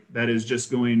necessary. That is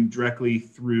just going directly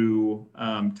through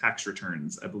tax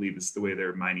returns, I believe is the way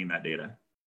they're mining that data.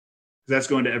 That's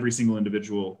going to every single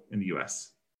individual in the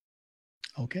U.S.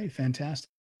 Okay, fantastic.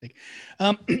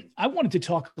 I wanted to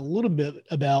talk a little bit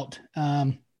about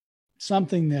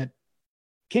something that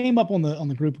came up on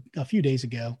the group a few days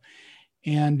ago.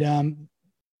 And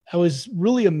I was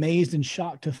really amazed and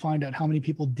shocked to find out how many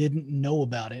people didn't know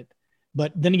about it.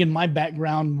 But then again, my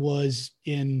background was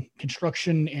in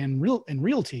construction and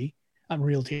realty.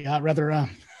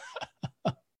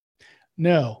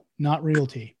 No, not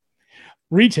realty,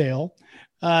 retail.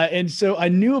 And so I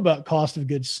knew about cost of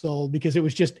goods sold because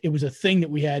it was a thing that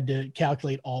we had to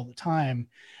calculate all the time.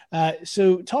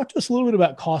 So talk to us a little bit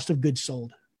about cost of goods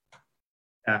sold.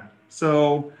 Yeah.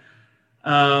 So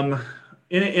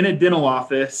in a dental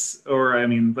office, or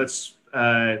let's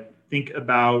think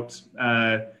about,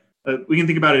 we can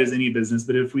think about it as any business,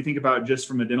 but if we think about just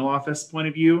from a dental office point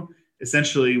of view,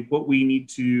 essentially what we need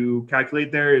to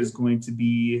calculate there is going to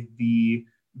be the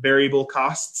variable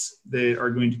costs that are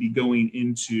going to be going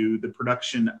into the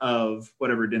production of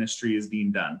whatever dentistry is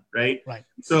being done, right? Right.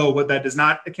 So what that does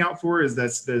not account for is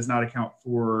that does not account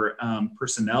for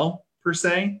personnel per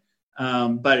se,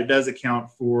 but it does account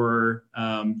for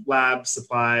lab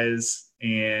supplies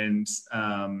and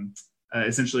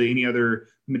essentially any other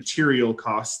material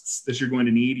costs that you're going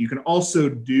to need. You can also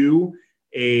do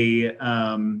a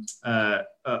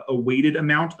weighted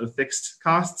amount of fixed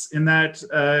costs in that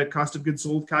cost of goods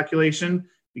sold calculation,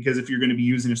 because if you're going to be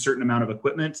using a certain amount of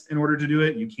equipment in order to do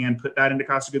it, you can put that into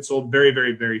cost of goods sold. Very,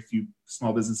 very, very few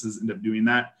small businesses end up doing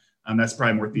that. That's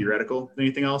probably more theoretical than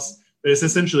anything else. But it's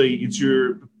essentially,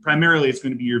 primarily it's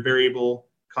going to be your variable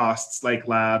costs like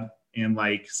lab and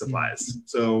like supplies.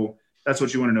 So that's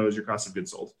what you want to know is your cost of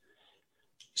goods sold.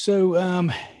 So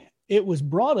it was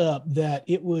brought up that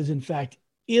it was in fact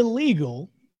illegal.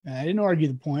 And I didn't argue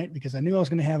the point because I knew I was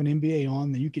going to have an MBA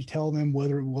on that you could tell them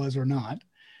whether it was or not.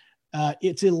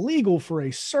 It's illegal for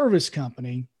a service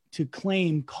company to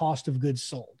claim cost of goods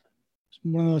sold. It's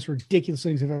one of the most ridiculous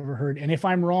things I've ever heard. And if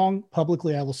I'm wrong,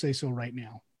 publicly, I will say so right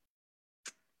now.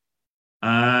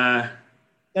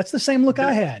 That's the same look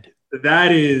I had.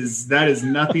 That is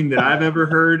nothing that I've ever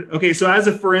heard. Okay. So as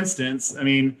a, for instance, I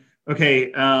mean,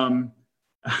 okay.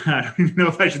 I don't even know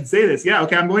if I should say this. Yeah.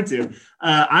 Okay. I'm going to,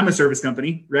 I'm a service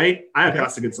company, right? I have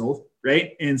cost of goods sold,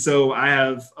 right? And so I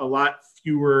have a lot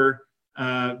fewer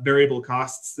variable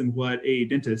costs than what a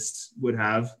dentist would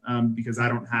have because I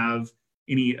don't have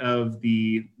any of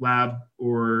the lab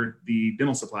or the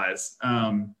dental supplies.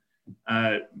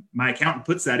 My accountant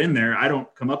puts that in there. I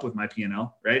don't come up with my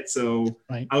P&L, right? So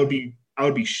I would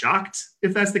be shocked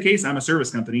if that's the case. I'm a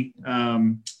service company,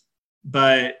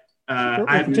 but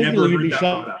I've never heard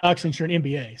that. Since you're an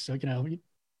MBA, so you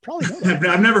probably know that.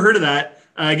 I've never heard of that.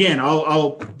 Again,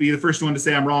 I'll be the first one to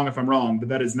say I'm wrong if I'm wrong, but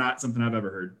that is not something I've ever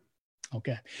heard.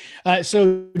 Okay,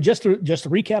 so just to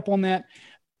recap on that,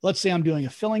 let's say I'm doing a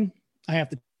filling. I have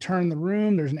to turn the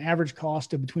room. There's an average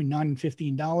cost of between $9 and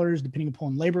 $15, depending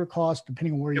upon labor cost,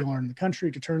 depending on where you are in the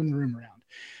country to turn the room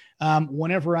around.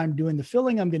 Whenever I'm doing the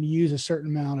filling, I'm going to use a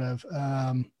certain amount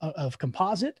of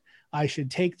composite. I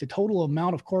should take the total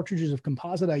amount of cartridges of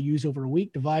composite I use over a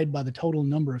week, divide by the total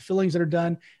number of fillings that are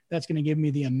done. That's going to give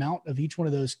me the amount of each one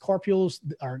of those carpules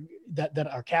that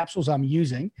are capsules I'm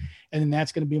using. And then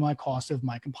that's going to be my cost of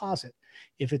my composite.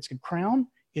 If it's a crown,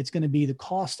 it's going to be the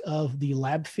cost of the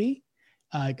lab fee,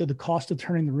 the cost of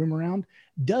turning the room around.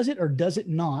 Does it or does it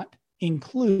not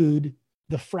include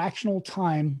the fractional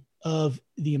time of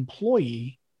the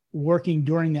employee working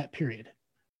during that period?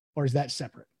 Or is that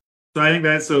separate? So I think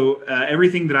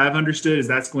everything that I've understood is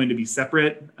that's going to be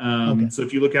separate. So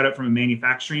if you look at it from a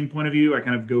manufacturing point of view, I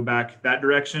kind of go back that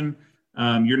direction.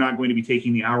 You're not going to be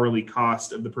taking the hourly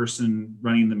cost of the person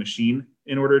running the machine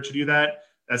in order to do that.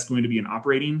 That's going to be an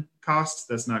operating cost.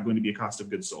 That's not going to be a cost of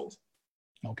goods sold.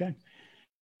 Okay.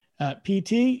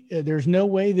 PT, there's no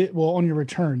way that, well, on your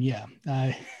return, yeah.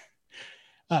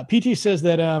 PT says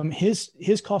that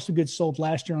his cost of goods sold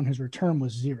last year on his return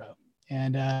was zero.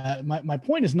 And my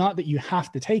point is not that you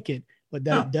have to take it, but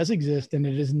that it does exist and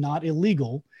it is not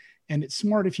illegal. And it's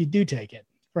smart if you do take it.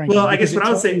 Frankly, well, I guess what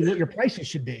I would say what your prices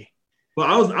should be.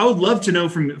 Well, I would love to know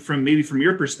from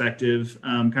your perspective,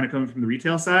 kind of coming from the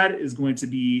retail side, is going to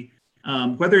be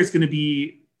whether it's going to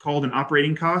be called an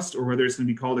operating cost or whether it's going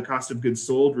to be called a cost of goods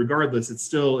sold. Regardless, it's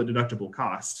still a deductible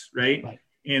cost, right?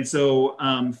 And so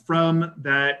from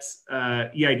that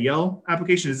EIDL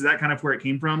application, is that kind of where it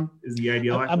came from? Is the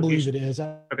EIDL application? I believe it is.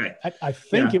 Okay. I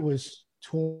think it was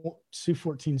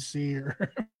 214C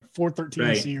or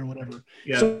 413C or whatever.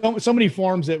 Yeah. So many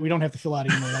forms that we don't have to fill out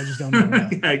anymore. I just don't know.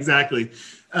 Yeah, exactly.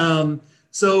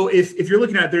 So if you're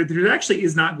looking at there actually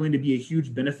is not going to be a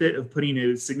huge benefit of putting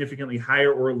a significantly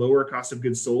higher or lower cost of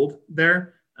goods sold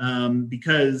there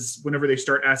because whenever they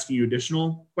start asking you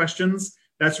additional questions,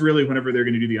 that's really whenever they're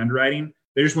going to do the underwriting.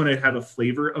 They just want to have a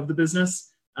flavor of the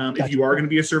business. Gotcha. If you are going to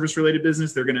be a service-related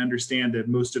business, they're going to understand that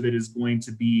most of it is going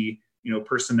to be,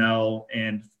 personnel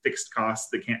and fixed costs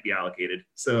that can't be allocated.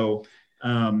 So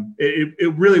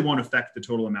it really won't affect the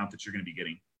total amount that you're going to be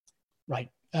getting. Right.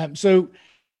 And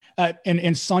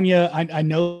Sonia, I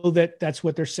know that that's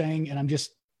what they're saying, and I'm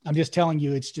just telling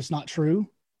you, it's just not true.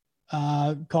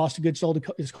 Cost of goods sold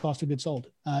is cost of goods sold.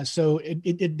 So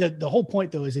the whole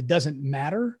point though is it doesn't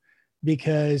matter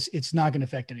because it's not going to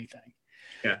affect anything.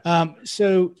 Yeah. Can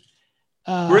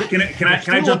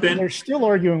I jump in? They're still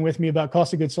arguing with me about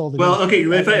cost of goods sold. Well, okay.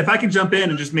 If I can jump in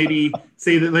and just maybe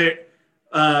say that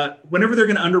whenever they're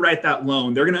going to underwrite that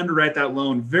loan, they're going to underwrite that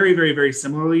loan very, very, very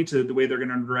similarly to the way they're going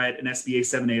to underwrite an SBA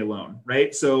 7A loan,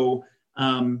 right? So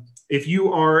if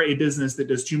you are a business that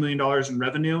does $2 million in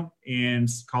revenue and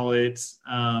call it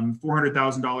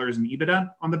 $400,000 in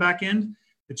EBITDA on the back end,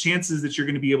 the chances that you're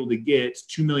going to be able to get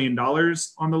 $2 million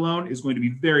on the loan is going to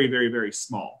be very, very, very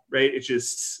small, right? It's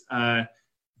just no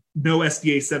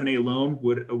SBA 7A loan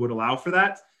would allow for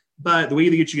that. But the way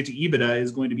that you get to EBITDA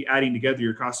is going to be adding together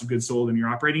your cost of goods sold and your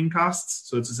operating costs.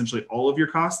 So it's essentially all of your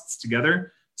costs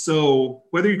together. So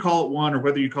whether you call it one or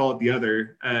whether you call it the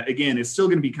other, again, it's still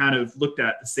going to be kind of looked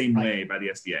at the same way by the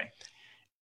SBA.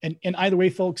 And either way,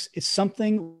 folks, it's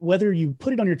something, whether you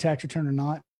put it on your tax return or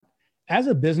not, as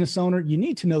a business owner, you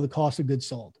need to know the cost of goods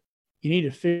sold. You need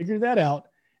to figure that out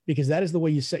because that is the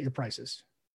way you set your prices.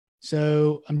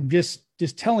 So I'm just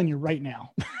telling you right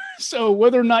now. So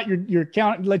whether or not your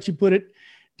accountant lets you put it,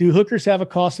 do hookers have a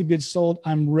cost of goods sold?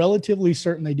 I'm relatively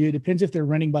certain they do. It depends if they're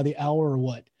renting by the hour or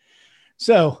what.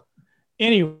 So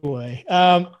anyway,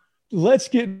 let's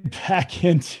get back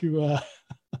into,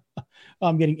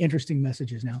 I'm getting interesting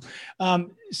messages now.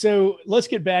 So let's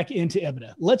get back into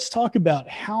EBITDA. Let's talk about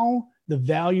how the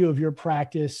value of your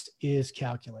practice is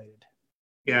calculated.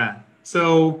 Yeah.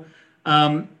 So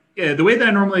the way that I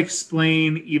normally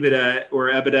explain EBITDA or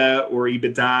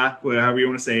EBITDA, however you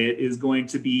want to say it, is going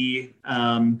to be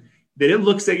that it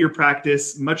looks at your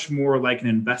practice much more like an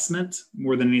investment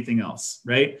more than anything else,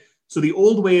 right? So the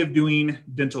old way of doing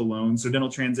dental loans, so dental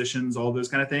transitions, all those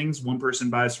kind of things, one person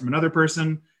buys from another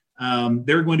person,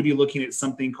 they're going to be looking at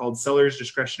something called seller's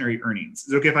discretionary earnings.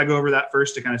 Is it okay if I go over that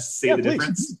first to kind of say the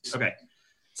difference? Okay.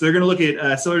 So they're going to look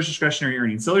at seller's discretionary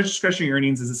earnings. Seller's discretionary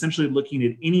earnings is essentially looking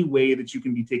at any way that you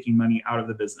can be taking money out of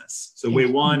the business. So way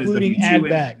one is including ad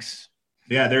backs.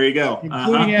 Yeah, there you go.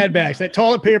 Including ad backs. That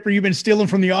toilet paper you've been stealing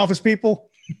from the office people.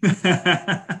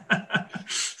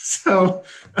 So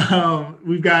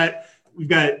we've got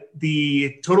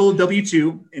the total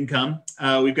W-2 income.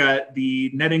 We've got the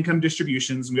net income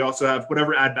distributions. And we also have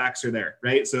whatever ad backs are there,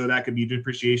 right? So that could be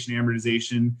depreciation,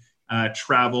 amortization,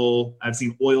 travel. I've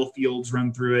seen oil fields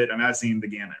run through it. I mean, I've seen the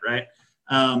gamut, right?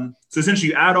 So essentially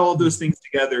you add all of those things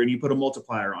together and you put a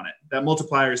multiplier on it. That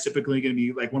multiplier is typically going to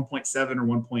be like 1.7 or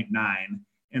 1.9.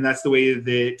 And that's the way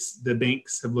that the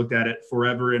banks have looked at it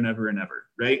forever and ever and ever,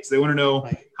 right? So they want to know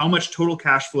how much total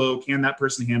cash flow can that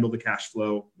person handle the cash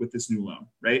flow with this new loan,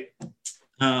 right?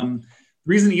 The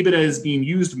reason EBITDA is being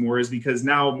used more is because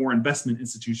now more investment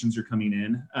institutions are coming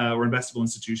in, or investable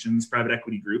institutions, private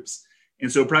equity groups. And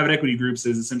so private equity groups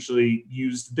has essentially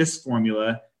used this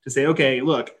formula to say, okay,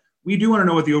 look, we do want to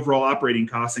know what the overall operating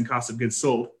costs and cost of goods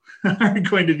sold are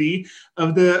going to be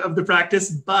of the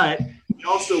practice, but we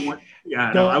also want,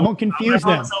 I won't confuse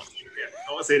them.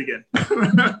 I won't say it again.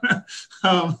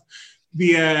 But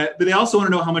they also want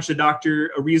to know how much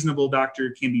a reasonable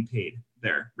doctor can be paid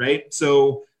there, right?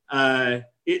 So the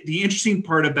interesting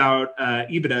part about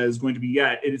EBITDA is going to be,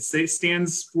 it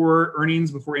stands for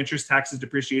earnings before interest, taxes,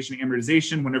 depreciation, and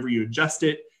amortization. Whenever you adjust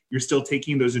it, you're still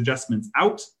taking those adjustments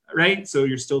out, right? So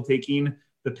you're still taking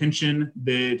the pension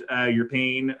that you're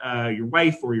paying your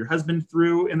wife or your husband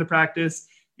through in the practice.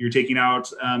 You're taking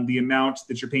out the amount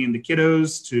that you're paying the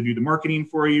kiddos to do the marketing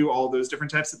for you, all those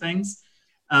different types of things.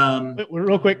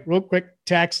 Real quick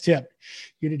tax tip.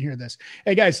 You didn't hear this.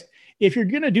 Hey guys, if you're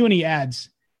going to do any ads,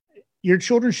 your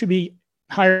children should be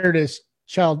hired as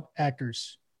child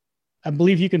actors. I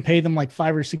believe you can pay them like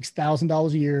 $5,000 or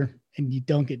 $6,000 a year and you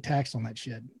don't get taxed on that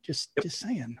shit. Just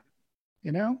saying,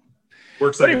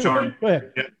 Works like a charm. Go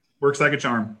ahead. Yeah, works like a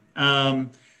charm.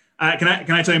 Can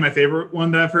I tell you my favorite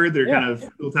one that I've heard? They're kind of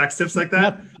little tax tips like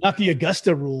that. Not the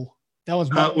Augusta rule. That was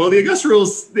well, the Augusta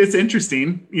rules. It's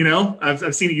interesting.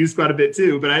 I've seen it used quite a bit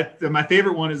too. But my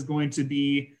favorite one is going to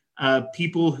be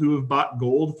people who have bought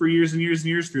gold for years and years and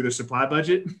years through their supply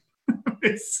budget.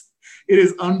 It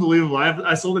is unbelievable.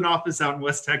 I sold an office out in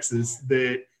West Texas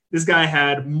that this guy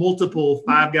had multiple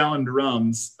 5-gallon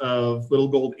drums of little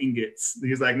gold ingots.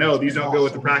 He's like, no, these don't go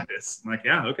with the practice. I'm like,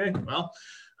 yeah, okay, well.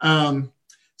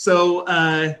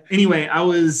 Anyway, I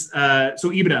was so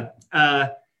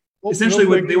EBITDA. Essentially,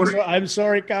 what they were. I'm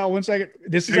sorry, Kyle. 1 second.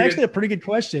 This is actually a pretty good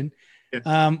question.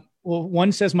 Yeah. Well,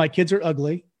 one says my kids are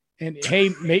ugly, and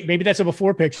hey, maybe that's a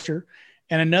before picture.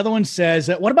 And another one says,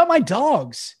 what about my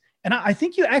dogs? And I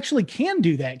think you actually can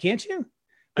do that, can't you?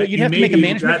 But you'd have to make a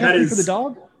management company for the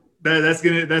dog. That's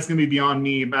gonna be beyond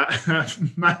me. My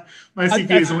CPA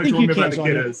has only told me about the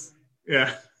kiddos.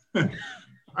 Yeah,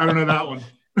 I don't know that one.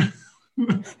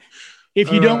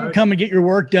 If you don't come and get your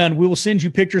work done, we will send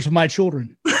you pictures of my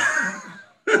children.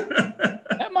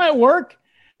 That might work.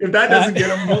 If that doesn't get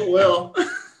them, what will?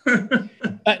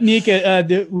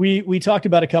 Nika, we talked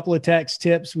about a couple of tax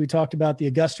tips. We talked about the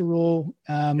Augusta rule.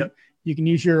 Yep. You can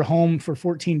use your home for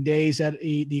 14 days at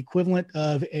the equivalent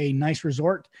of a nice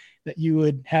resort that you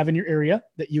would have in your area,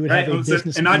 that you would have a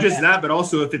business. And not just that, but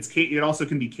also if it also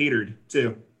can be catered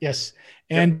too. Yes.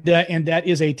 And that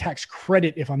is a tax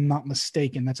credit, if I'm not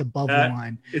mistaken. That's above the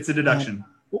line. It's a deduction.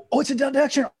 It's a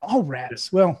deduction. All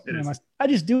rats. Well, I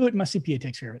just do it. And my CPA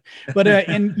takes care of it. But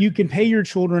and you can pay your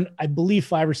children, I believe,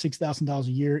 $5,000 or $6,000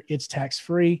 a year. It's tax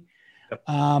free.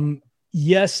 Yep.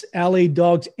 Yes, alley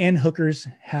dogs and hookers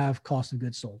have cost of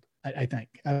goods sold. I think.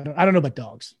 I don't know about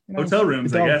dogs. Hotel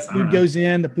rooms, I guess. Food goes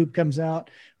in, the poop comes out.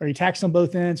 Are you taxed on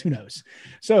both ends? Who knows?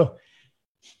 So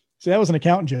that was an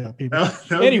accountant joke, people.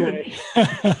 Anyway,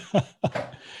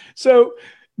 so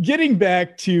getting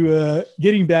back to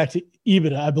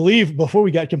EBITDA, I believe before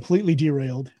we got completely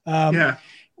derailed.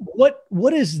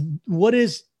 What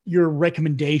is your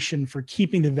recommendation for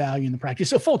keeping the value in the practice?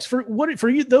 So, folks, for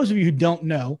you, those of you who don't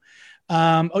know,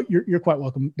 You're quite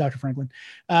welcome, Dr. Franklin.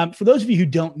 For those of you who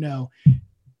don't know,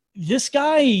 this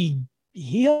guy,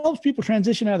 he helps people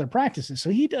transition out of their practices. So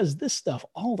he does this stuff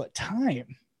all the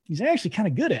time. He's actually kind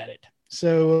of good at it.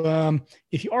 So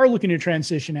if you are looking to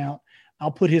transition out,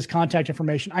 I'll put his contact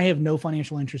information. I have no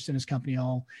financial interest in his company at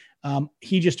all.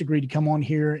 He just agreed to come on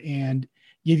here and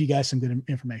give you guys some good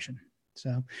information.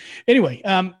 So anyway,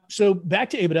 so back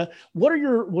to EBITDA. What are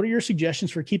your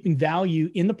suggestions for keeping value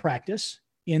in the practice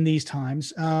in these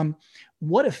times?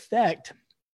 What effect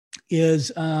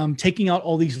is taking out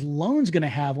all these loans going to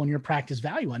have on your practice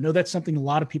value? I know that's something a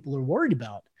lot of people are worried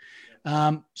about.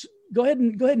 So go ahead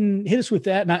and hit us with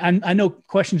that. And I know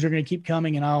questions are going to keep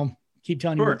coming, and I'll keep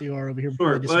telling you what they are over here.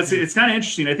 Sure. Well, it's kind of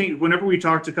interesting. I think whenever we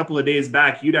talked a couple of days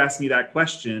back, you'd asked me that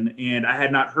question, and I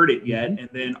had not heard it yet. And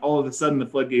then all of a sudden, the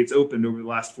floodgates opened over the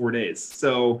last 4 days.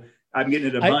 So I'm getting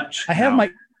it a bunch. I have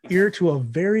my ear to a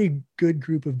very good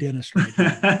group of dentists right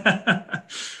now.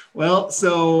 Well,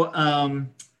 so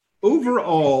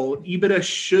overall, EBITDA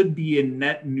should be a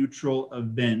net neutral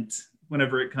event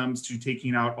whenever it comes to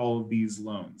taking out all of these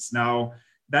loans. Now,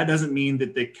 that doesn't mean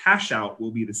that the cash out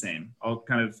will be the same. I'll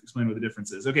kind of explain what the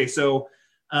difference is. Okay, so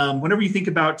whenever you think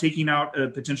about taking out a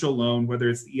potential loan, whether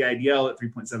it's the EIDL at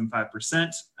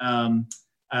 3.75%,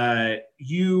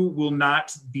 you will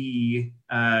not be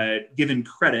given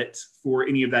credit for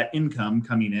any of that income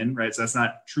coming in, right? So that's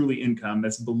not truly income.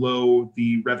 That's below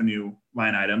the revenue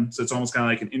line item. So it's almost kind of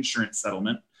like an insurance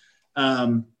settlement.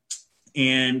 And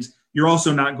you're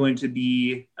also not going to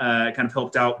be kind of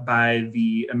helped out by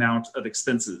the amount of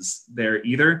expenses there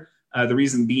either. The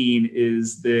reason being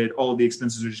is that all of the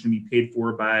expenses are just going to be paid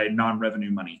for by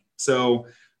non-revenue money. So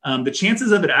the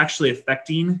chances of it actually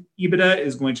affecting EBITDA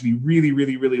is going to be really,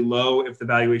 really, really low if the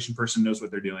valuation person knows what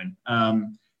they're doing. I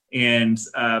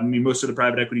mean, most of the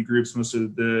private equity groups, most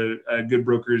of the good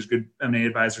brokers, good M&A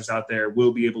advisors out there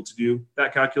will be able to do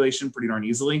that calculation pretty darn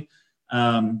easily.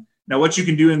 Now, what you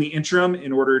can do in the interim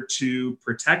in order to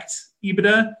protect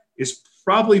EBITDA is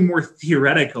probably more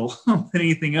theoretical than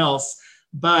anything else,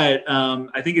 but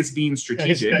I think it's being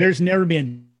strategic. There's never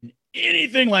been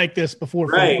anything like this before,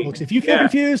 right. Folks. If you feel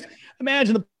confused,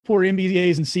 imagine the poor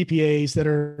MBAs and CPAs that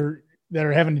are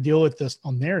having to deal with this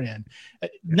on their end.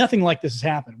 Nothing like this has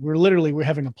happened. We're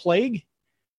having a plague.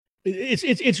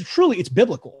 It's truly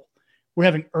biblical. We're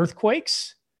having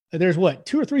earthquakes. There's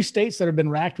 2 or 3 states that have been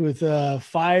racked with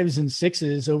 5s and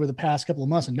 6s over the past couple of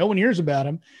months, and no one hears about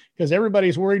them because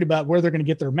everybody's worried about where they're going to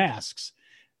get their masks.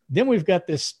 Then we've got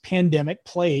this pandemic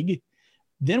plague.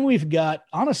 Then we've got,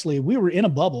 honestly, we were in a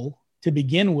bubble to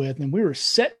begin with, and we were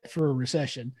set for a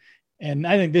recession. And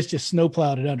I think this just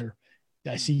snowplowed it under.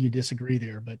 I see you disagree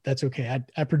there, but that's okay.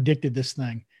 I predicted this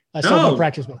thing. I saw my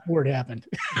practice before it happened.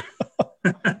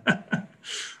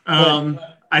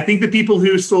 I think the people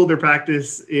who sold their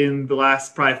practice in the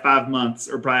last probably 5 months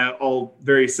are probably all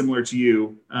very similar to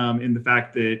you in the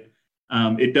fact that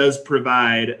it does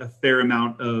provide a fair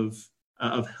amount of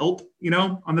help,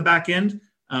 on the back end.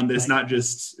 That it's not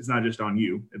just on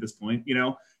you at this point,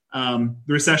 The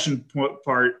recession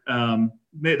part,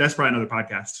 that's probably another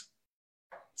podcast.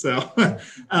 So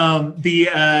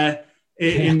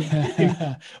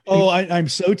I'm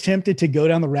so tempted to go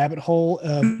down the rabbit hole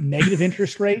of negative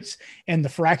interest rates and the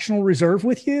fractional reserve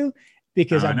with you,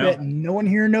 because I bet no one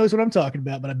here knows what I'm talking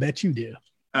about, but I bet you do.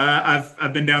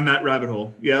 I've been down that rabbit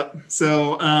hole. Yep.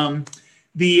 So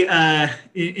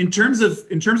in terms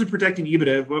of protecting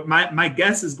EBITDA, what my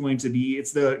guess is going to be,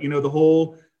 it's the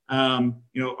whole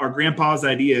our grandpa's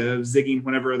idea of zigging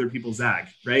whenever other people zag,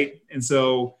 right? And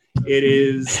so it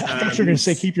is. I thought you were going to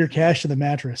say keep your cash in the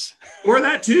mattress, or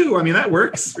that too. I mean, that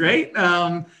works, right?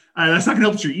 That's not going to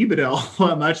help your EBITDA all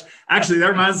that much. Actually,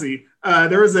 that reminds me.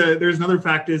 There's another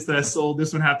practice that I sold.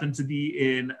 This one happened to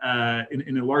be in a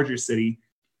larger city,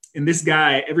 and this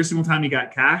guy, every single time he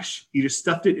got cash, he just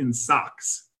stuffed it in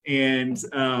socks. And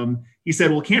he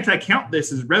said, "Well, can't I count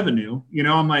this as revenue?"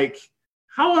 I'm like,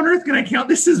 how on earth can I count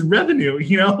this as revenue?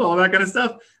 All that kind of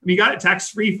stuff. I mean, he got it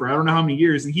tax-free for I don't know how many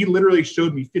years. And he literally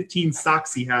showed me 15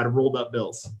 socks he had of rolled up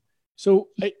bills. So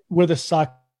were the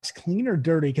socks clean or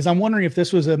dirty? Because I'm wondering if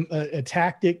this was a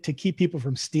tactic to keep people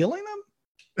from stealing them.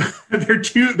 There were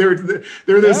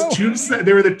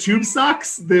the tube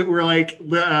socks that were like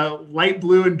light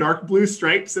blue and dark blue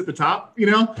stripes at the top,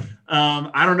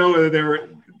 I don't know whether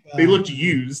they looked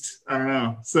used. I don't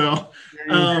know. So,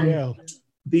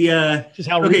 just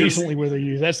how recently were they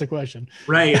used? That's the question.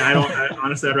 Right.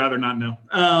 Honestly, I'd rather not know.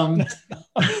 I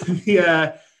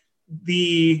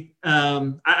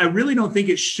really don't think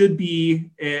it should be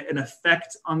an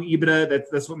effect on the EBITDA.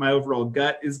 That's what my overall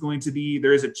gut is going to be.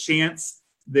 There is a chance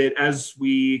that as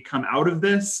we come out of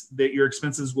this, that your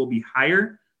expenses will be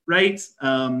higher, right?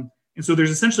 And so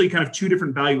there's essentially kind of two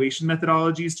different valuation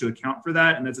methodologies to account for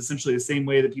that. And that's essentially the same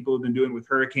way that people have been doing with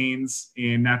hurricanes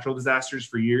and natural disasters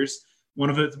for years. One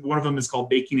of them is called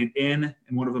baking it in,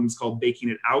 and one of them is called baking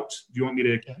it out. Do you want me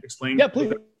to explain? Yeah,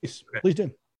 please. Okay. Please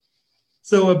do.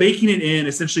 So baking it in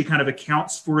essentially kind of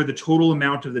accounts for the total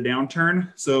amount of the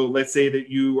downturn. So let's say that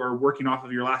you are working off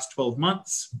of your last 12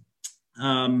 months.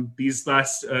 These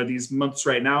months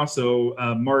right now, so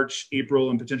March, April,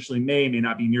 and potentially May may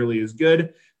not be nearly as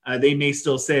good. They may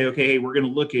still say, okay, hey, we're going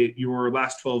to look at your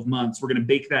last 12 months. We're going to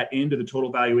bake that into the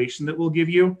total valuation that we'll give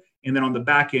you. And then on the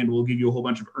back end, we'll give you a whole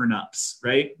bunch of earn-ups,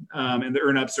 right? And the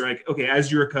earn-ups are like, okay,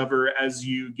 as you recover, as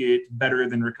you get better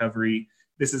than recovery,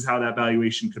 this is how that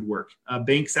valuation could work.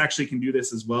 Banks actually can do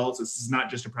this as well. So this is not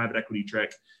just a private equity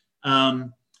trick.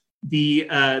 The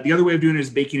other way of doing it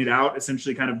is baking it out,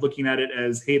 essentially kind of looking at it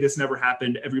as, hey, this never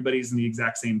happened. Everybody's in the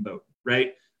exact same boat,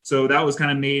 right? So that was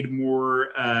kind of made more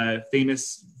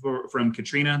famous from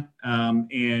Katrina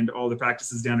and all the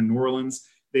practices down in New Orleans.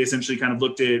 They essentially kind of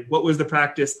looked at what was the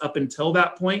practice up until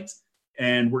that point,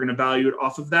 and we're going to value it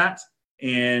off of that.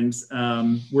 And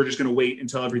we're just going to wait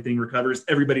until everything recovers.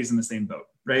 Everybody's in the same boat,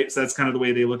 right? So that's kind of the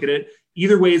way they look at it.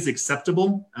 Either way is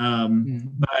acceptable,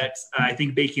 but I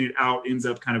think baking it out ends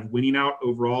up kind of winning out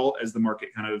overall as the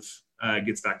market kind of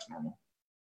gets back to normal.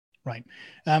 Right.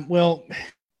 Well,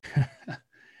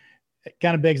 it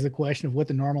kind of begs the question of what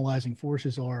the normalizing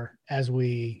forces are as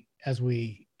we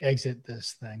exit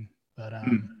this thing. But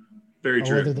very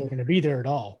true. Whether they're going to be there at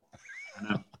all. I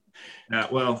know. Yeah.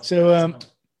 Well. So.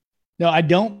 No, I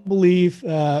don't believe,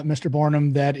 Mr.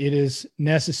 Barnum, that it is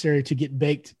necessary to get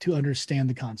baked to understand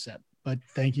the concept. But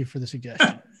thank you for the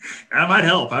suggestion. That might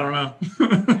help. I don't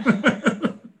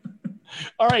know.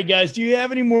 All right, guys. Do you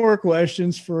have any more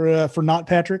questions for not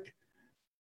Patrick?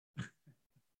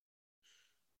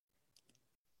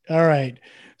 All right.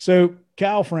 So,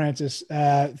 Kyle Francis,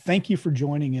 thank you for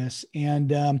joining us.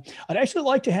 And I'd actually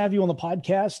like to have you on the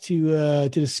podcast to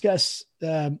discuss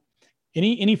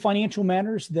any financial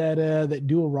matters that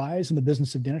do arise in the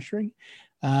business of dentistry.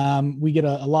 We get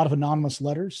a lot of anonymous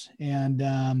letters, and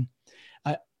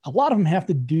a lot of them have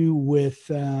to do with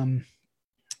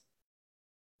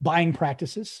buying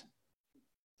practices.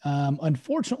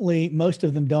 Unfortunately, most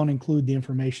of them don't include the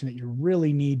information that you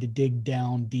really need to dig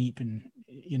down deep and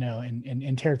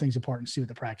tear things apart and see what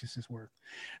the practice is worth.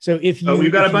 So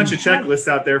we've got a bunch of checklists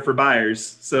out there for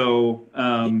buyers. So,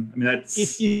 that's,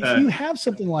 if you have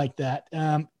something like that,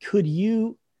 could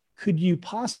you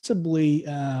possibly,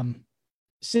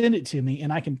 send it to me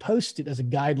and I can post it as a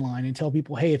guideline and tell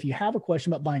people, hey, if you have a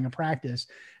question about buying a practice,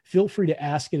 feel free to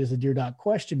ask it as a Dear Doc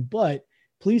question, but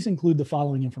please include the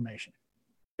following information.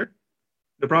 Sure.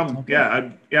 No problem. Okay.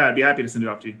 I'd be happy to send it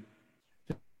off to you.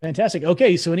 Fantastic.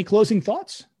 Okay. So any closing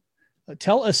thoughts?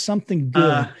 Tell us something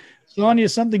good. Sonia,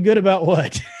 something good about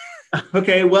what?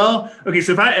 Okay. So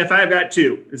if I've got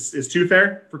two, is two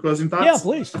fair for closing thoughts? Yeah,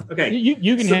 please. Okay.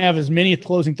 You can have as many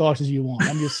closing thoughts as you want.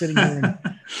 I'm just sitting here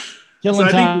and killing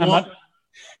time.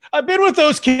 I've been with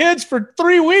those kids for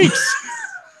 3 weeks.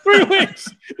 3 weeks.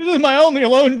 This is my only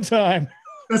alone time.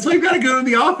 That's why you've got to go to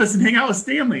the office and hang out with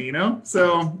Stanley,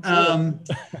 So,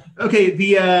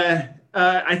 okay.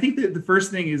 I think that the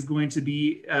first thing is going to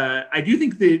be, I do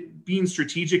think that being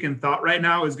strategic in thought right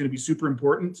now is going to be super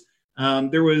important.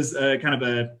 There was kind of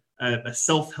a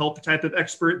self-help type of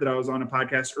expert that I was on a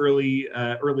podcast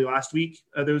early last week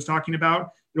that was talking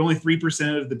about that only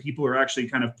 3% of the people are actually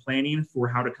kind of planning for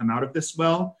how to come out of this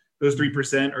well. Those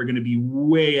 3% are going to be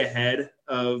way ahead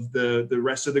of the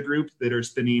rest of the group that are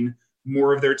spending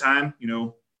more of their time,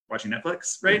 watching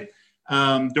Netflix, right?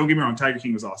 Don't get me wrong, Tiger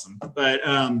King was awesome. But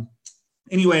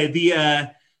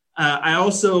anyway, I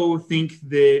also think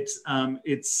that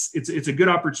it's a good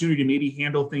opportunity to maybe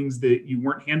handle things that you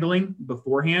weren't handling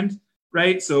beforehand,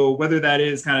 right? So whether that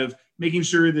is kind of making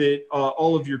sure that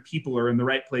all of your people are in the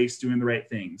right place, doing the right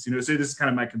things, so this is kind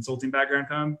of my consulting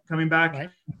background coming back.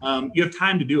 Right. You have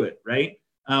time to do it, right?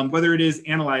 Whether it is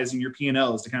analyzing your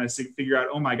P&Ls to kind of figure out,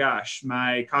 oh my gosh,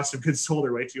 my cost of goods sold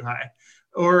are way too high.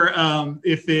 Or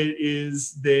if it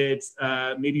is that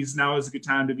maybe now is a good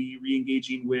time to be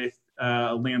re-engaging with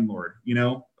a landlord,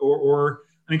 or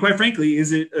I mean, quite frankly,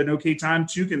 is it an okay time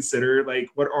to consider like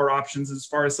what are options as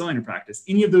far as selling a practice?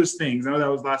 Any of those things. I know that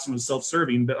was last one was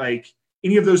self-serving, but like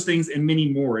any of those things and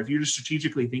many more. If you're just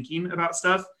strategically thinking about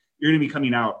stuff, you're going to be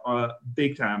coming out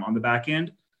big time on the back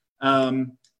end.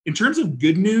 In terms of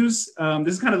good news,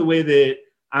 this is kind of the way that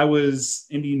I was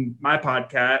ending my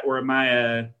podcast or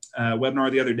my webinar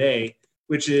the other day,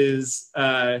 which is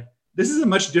this this is a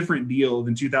much different deal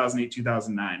than 2008,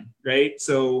 2009, right?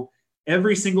 So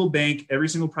every single bank, every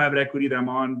single private equity that I'm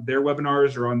on their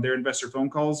webinars or on their investor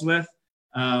phone calls with,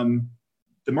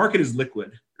 the market is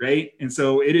liquid, right? And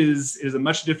so it is a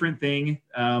much different thing.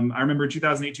 I remember in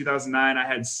 2008, 2009, I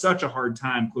had such a hard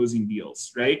time closing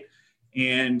deals, right?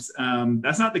 And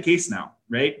that's not the case now,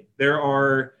 right?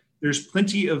 There's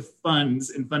plenty of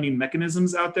funds and funding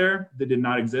mechanisms out there that did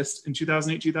not exist in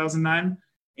 2008, 2009.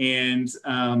 And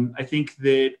I think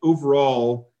that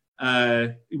overall,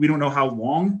 we don't know how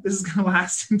long this is going to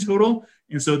last in total.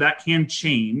 And so that can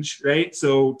change, right?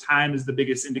 So time is the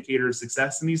biggest indicator of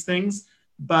success in these things.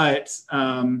 But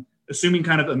assuming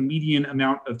kind of a median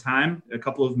amount of time, a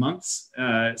couple of months,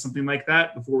 something like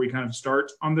that, before we kind of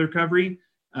start on the recovery,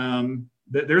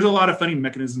 there's a lot of funding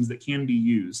mechanisms that can be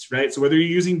used, right? So whether you're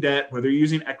using debt, whether you're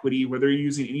using equity, whether you're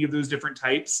using any of those different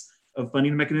types of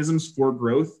funding mechanisms for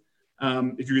growth,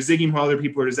 if you're zigging while other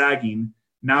people are zagging,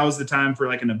 now is the time for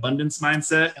like an abundance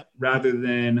mindset rather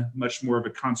than much more of a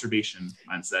conservation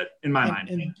mindset, in my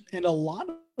mind. And a lot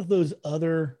of those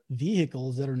other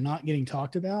vehicles that are not getting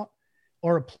talked about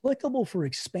are applicable for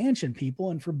expansion, people,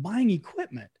 and for buying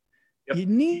equipment. Yep. You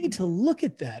need to look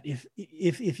at that.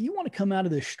 If you want to come out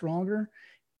of this stronger,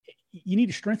 you need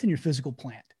to strengthen your physical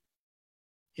plant.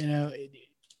 You know,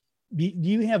 do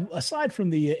you have, aside from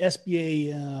the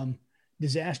SBA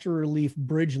disaster relief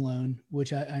bridge loan,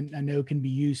 which I know can be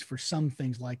used for some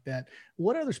things like that,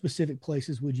 what other specific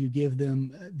places would you give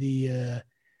them the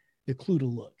clue to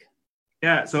look?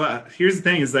 Yeah. So here's the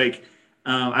thing: is like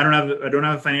I don't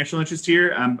have a financial interest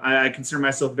here. I consider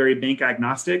myself very bank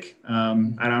agnostic.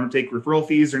 I don't take referral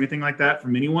fees or anything like that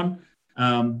from anyone.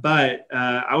 But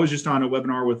I was just on a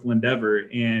webinar with Lendeavor,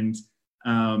 and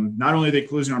not only are they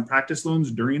closing on practice loans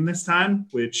during this time,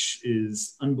 which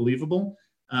is unbelievable,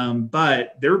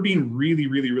 but they're being really,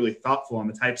 really, really thoughtful on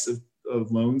the types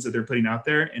of loans that they're putting out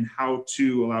there and how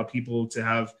to allow people to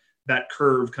have that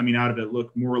curve coming out of it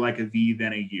look more like a V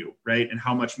than a U, right? And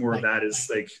how much more of that is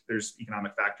like, there's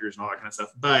economic factors and all that kind of stuff,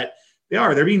 but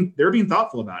they're being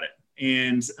thoughtful about it.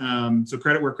 And so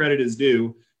credit where credit is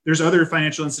due. There's other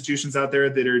financial institutions out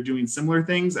there that are doing similar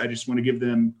things. I just want to give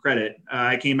them credit.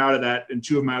 I came out of that, and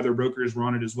two of my other brokers were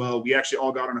on it as well. We actually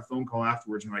all got on a phone call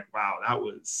afterwards and we're like, wow,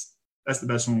 that's the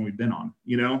best one we've been on,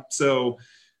 you know? So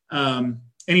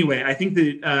anyway, I think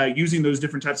that using those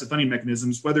different types of funding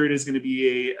mechanisms, whether it is going to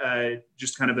be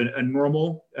just kind of a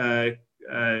normal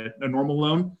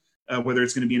loan, whether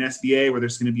it's going to be an SBA, whether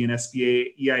it's going to be an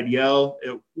SBA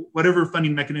EIDL, whatever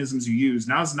funding mechanisms you use,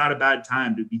 now is not a bad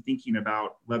time to be thinking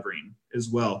about levering as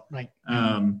well. Right.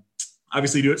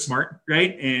 Obviously do it smart,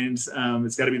 right? And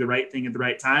it's got to be the right thing at the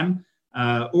right time,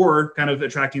 or kind of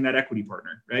attracting that equity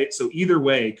partner, right? So either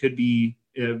way could be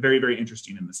very, very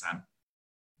interesting in this time.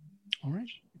 All right.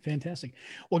 Fantastic.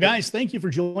 Well, guys, thank you for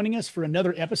joining us for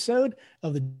another episode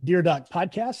of the Dear Doc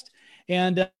podcast.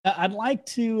 And I'd like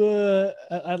to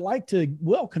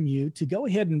welcome you to go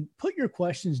ahead and put your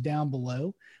questions down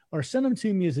below, or send them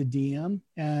to me as a DM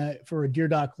for a Dear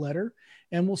Doc letter.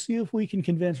 And we'll see if we can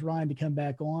convince Ryan to come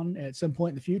back on at some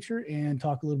point in the future and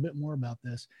talk a little bit more about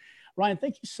this. Ryan,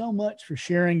 thank you so much for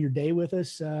sharing your day with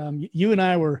us. You and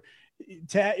I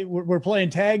we're playing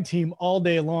tag team all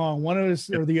day long. One of us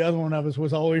or the other one of us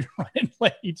was always running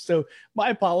late. So my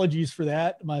apologies for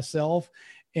that myself.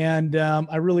 And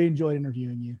I really enjoyed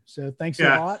interviewing you. So thanks a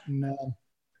lot. And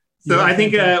so I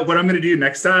think what I'm going to do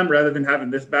next time, rather than having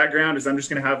this background, is I'm just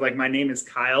going to have like, my name is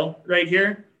Kyle right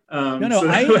here.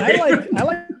 I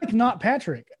like not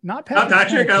Patrick. Not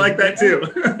Patrick. I like that too.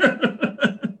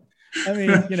 I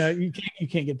mean, you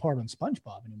can't get part on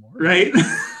SpongeBob anymore. Right. All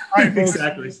right, folks.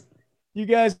 Exactly. You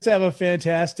guys have a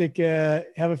fantastic day.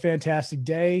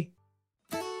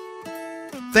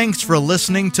 Thanks for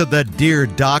listening to the Dear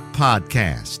Doc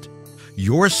podcast,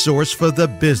 your source for the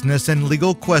business and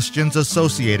legal questions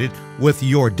associated with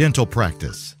your dental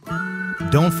practice.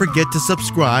 Don't forget to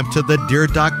subscribe to the Dear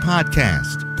Doc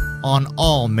podcast on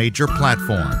all major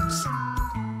platforms.